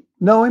the sheep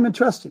know him and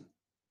trust him.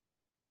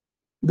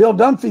 Bill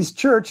Dunphy's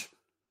church,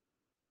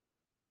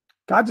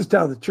 God just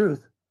tell the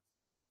truth.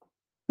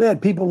 They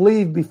had people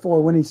leave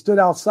before when he stood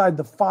outside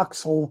the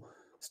foxhole,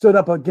 stood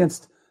up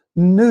against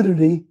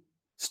nudity,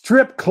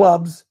 strip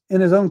clubs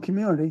in his own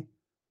community.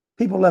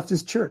 People left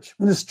his church.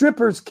 When the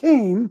strippers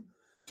came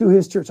to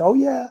his church, oh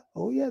yeah,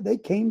 they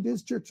came to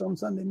his church on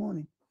Sunday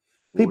morning.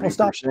 People 40%.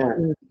 stopped coming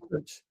to his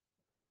church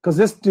because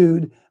this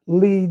dude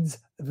leads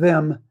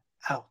them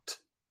out.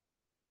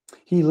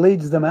 He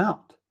leads them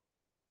out.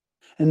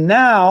 And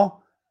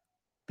now,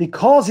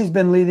 because he's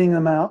been leading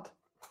them out,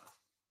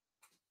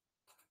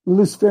 the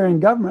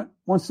Luciferian government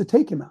wants to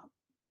take him out.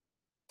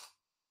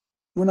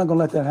 We're not going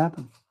to let that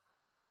happen.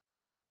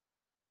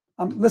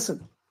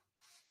 Listen,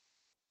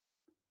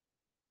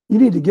 you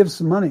need to give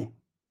some money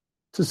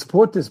to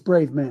support this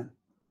brave man.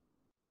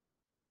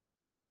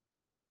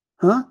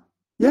 Huh?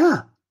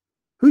 Yeah.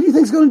 Who do you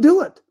think is going to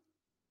do it?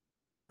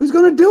 Who's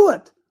going to do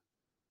it?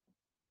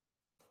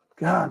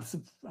 God,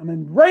 I'm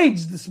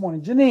enraged this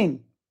morning. Janine.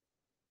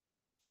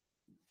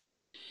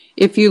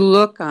 If you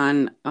look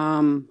on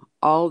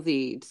all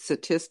the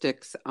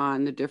statistics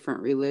on the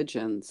different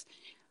religions,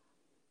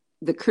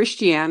 the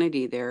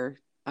Christianity there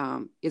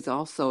is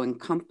also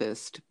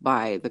encompassed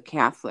by the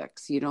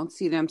Catholics. You don't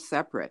see them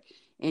separate.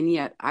 And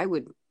yet I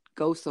would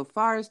go so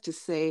far as to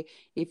say,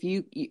 if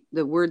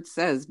the word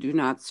says, do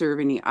not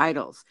serve any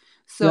idols.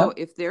 So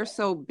if they're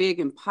so big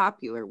and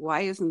popular,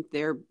 why isn't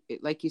there,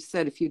 like you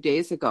said a few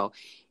days ago,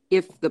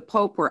 if the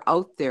Pope were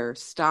out there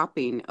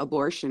stopping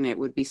abortion, it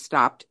would be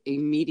stopped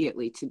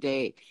immediately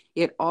today.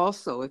 It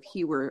also, if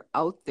he were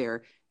out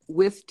there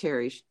with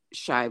Terry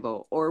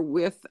Schiavo or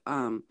with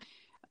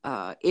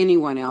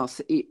anyone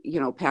else,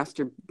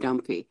 Pastor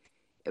Dunphy,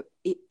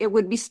 it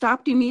would be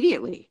stopped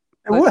immediately.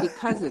 But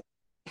because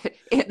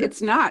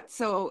it's not.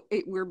 So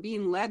we're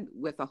being led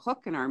with a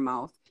hook in our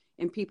mouth,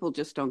 and people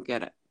just don't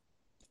get it.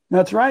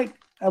 That's right.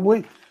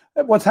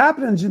 What's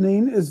happening,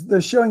 Janine, is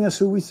they're showing us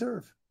who we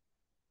serve.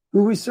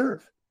 Who we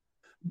serve.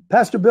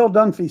 Pastor Bill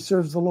Dunphy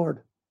serves the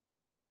Lord.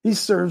 He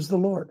serves the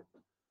Lord.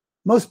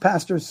 Most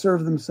pastors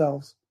serve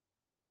themselves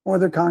or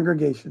their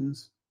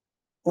congregations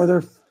or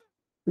their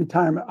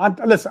retirement.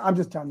 Listen, I'm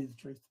just telling you the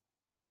truth.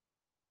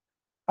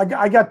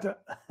 I got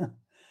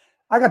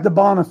the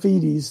bona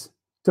fides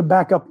to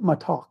back up my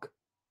talk.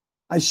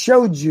 I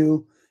showed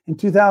you in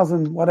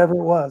 2000, whatever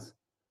it was,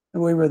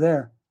 and we were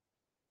there.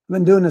 I've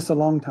been doing this a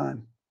long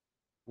time.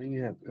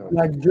 Yeah,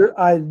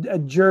 I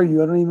adjure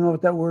you, I don't even know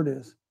what that word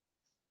is,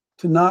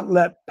 to not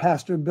let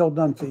Pastor Bill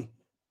Dunphy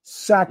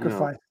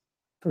sacrifice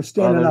for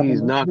standing up.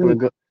 He's not going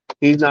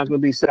to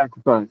be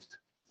sacrificed.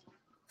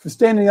 For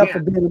standing up for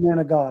being a man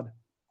of God.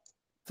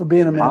 For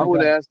being a man of God. I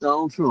would ask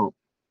Donald Trump.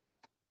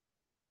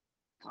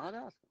 I'd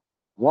ask him.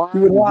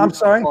 Why I'm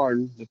sorry?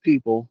 Pardon the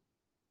people.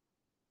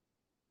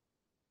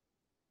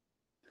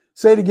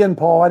 Say it again,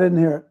 Paul. I didn't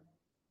hear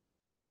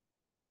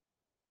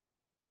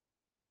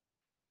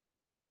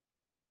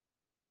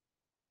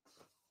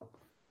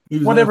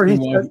it. Whatever he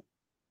said.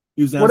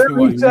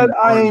 Whatever he said,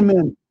 I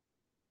amen.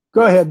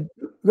 Go ahead,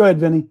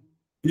 Vinny.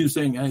 He's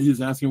saying he's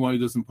asking why he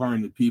doesn't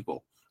pardon the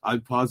people.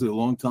 I've posited a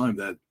long time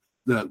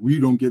that we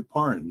don't get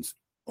pardons.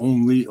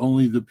 Only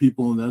the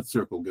people in that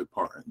circle get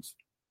pardons.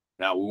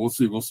 Now we'll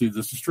see if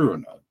this is true or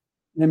not.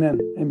 Amen.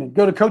 Amen.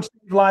 Go to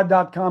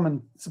CoachDaveLive.com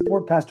and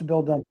support Pastor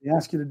Bill Dunphy. I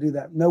ask you to do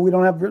that. No, we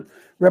don't have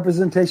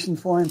representation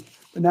for him,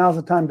 but now's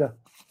the time to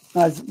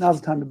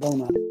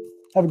bone on.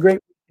 Have a great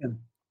weekend.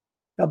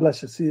 God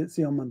bless you.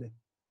 See you on Monday.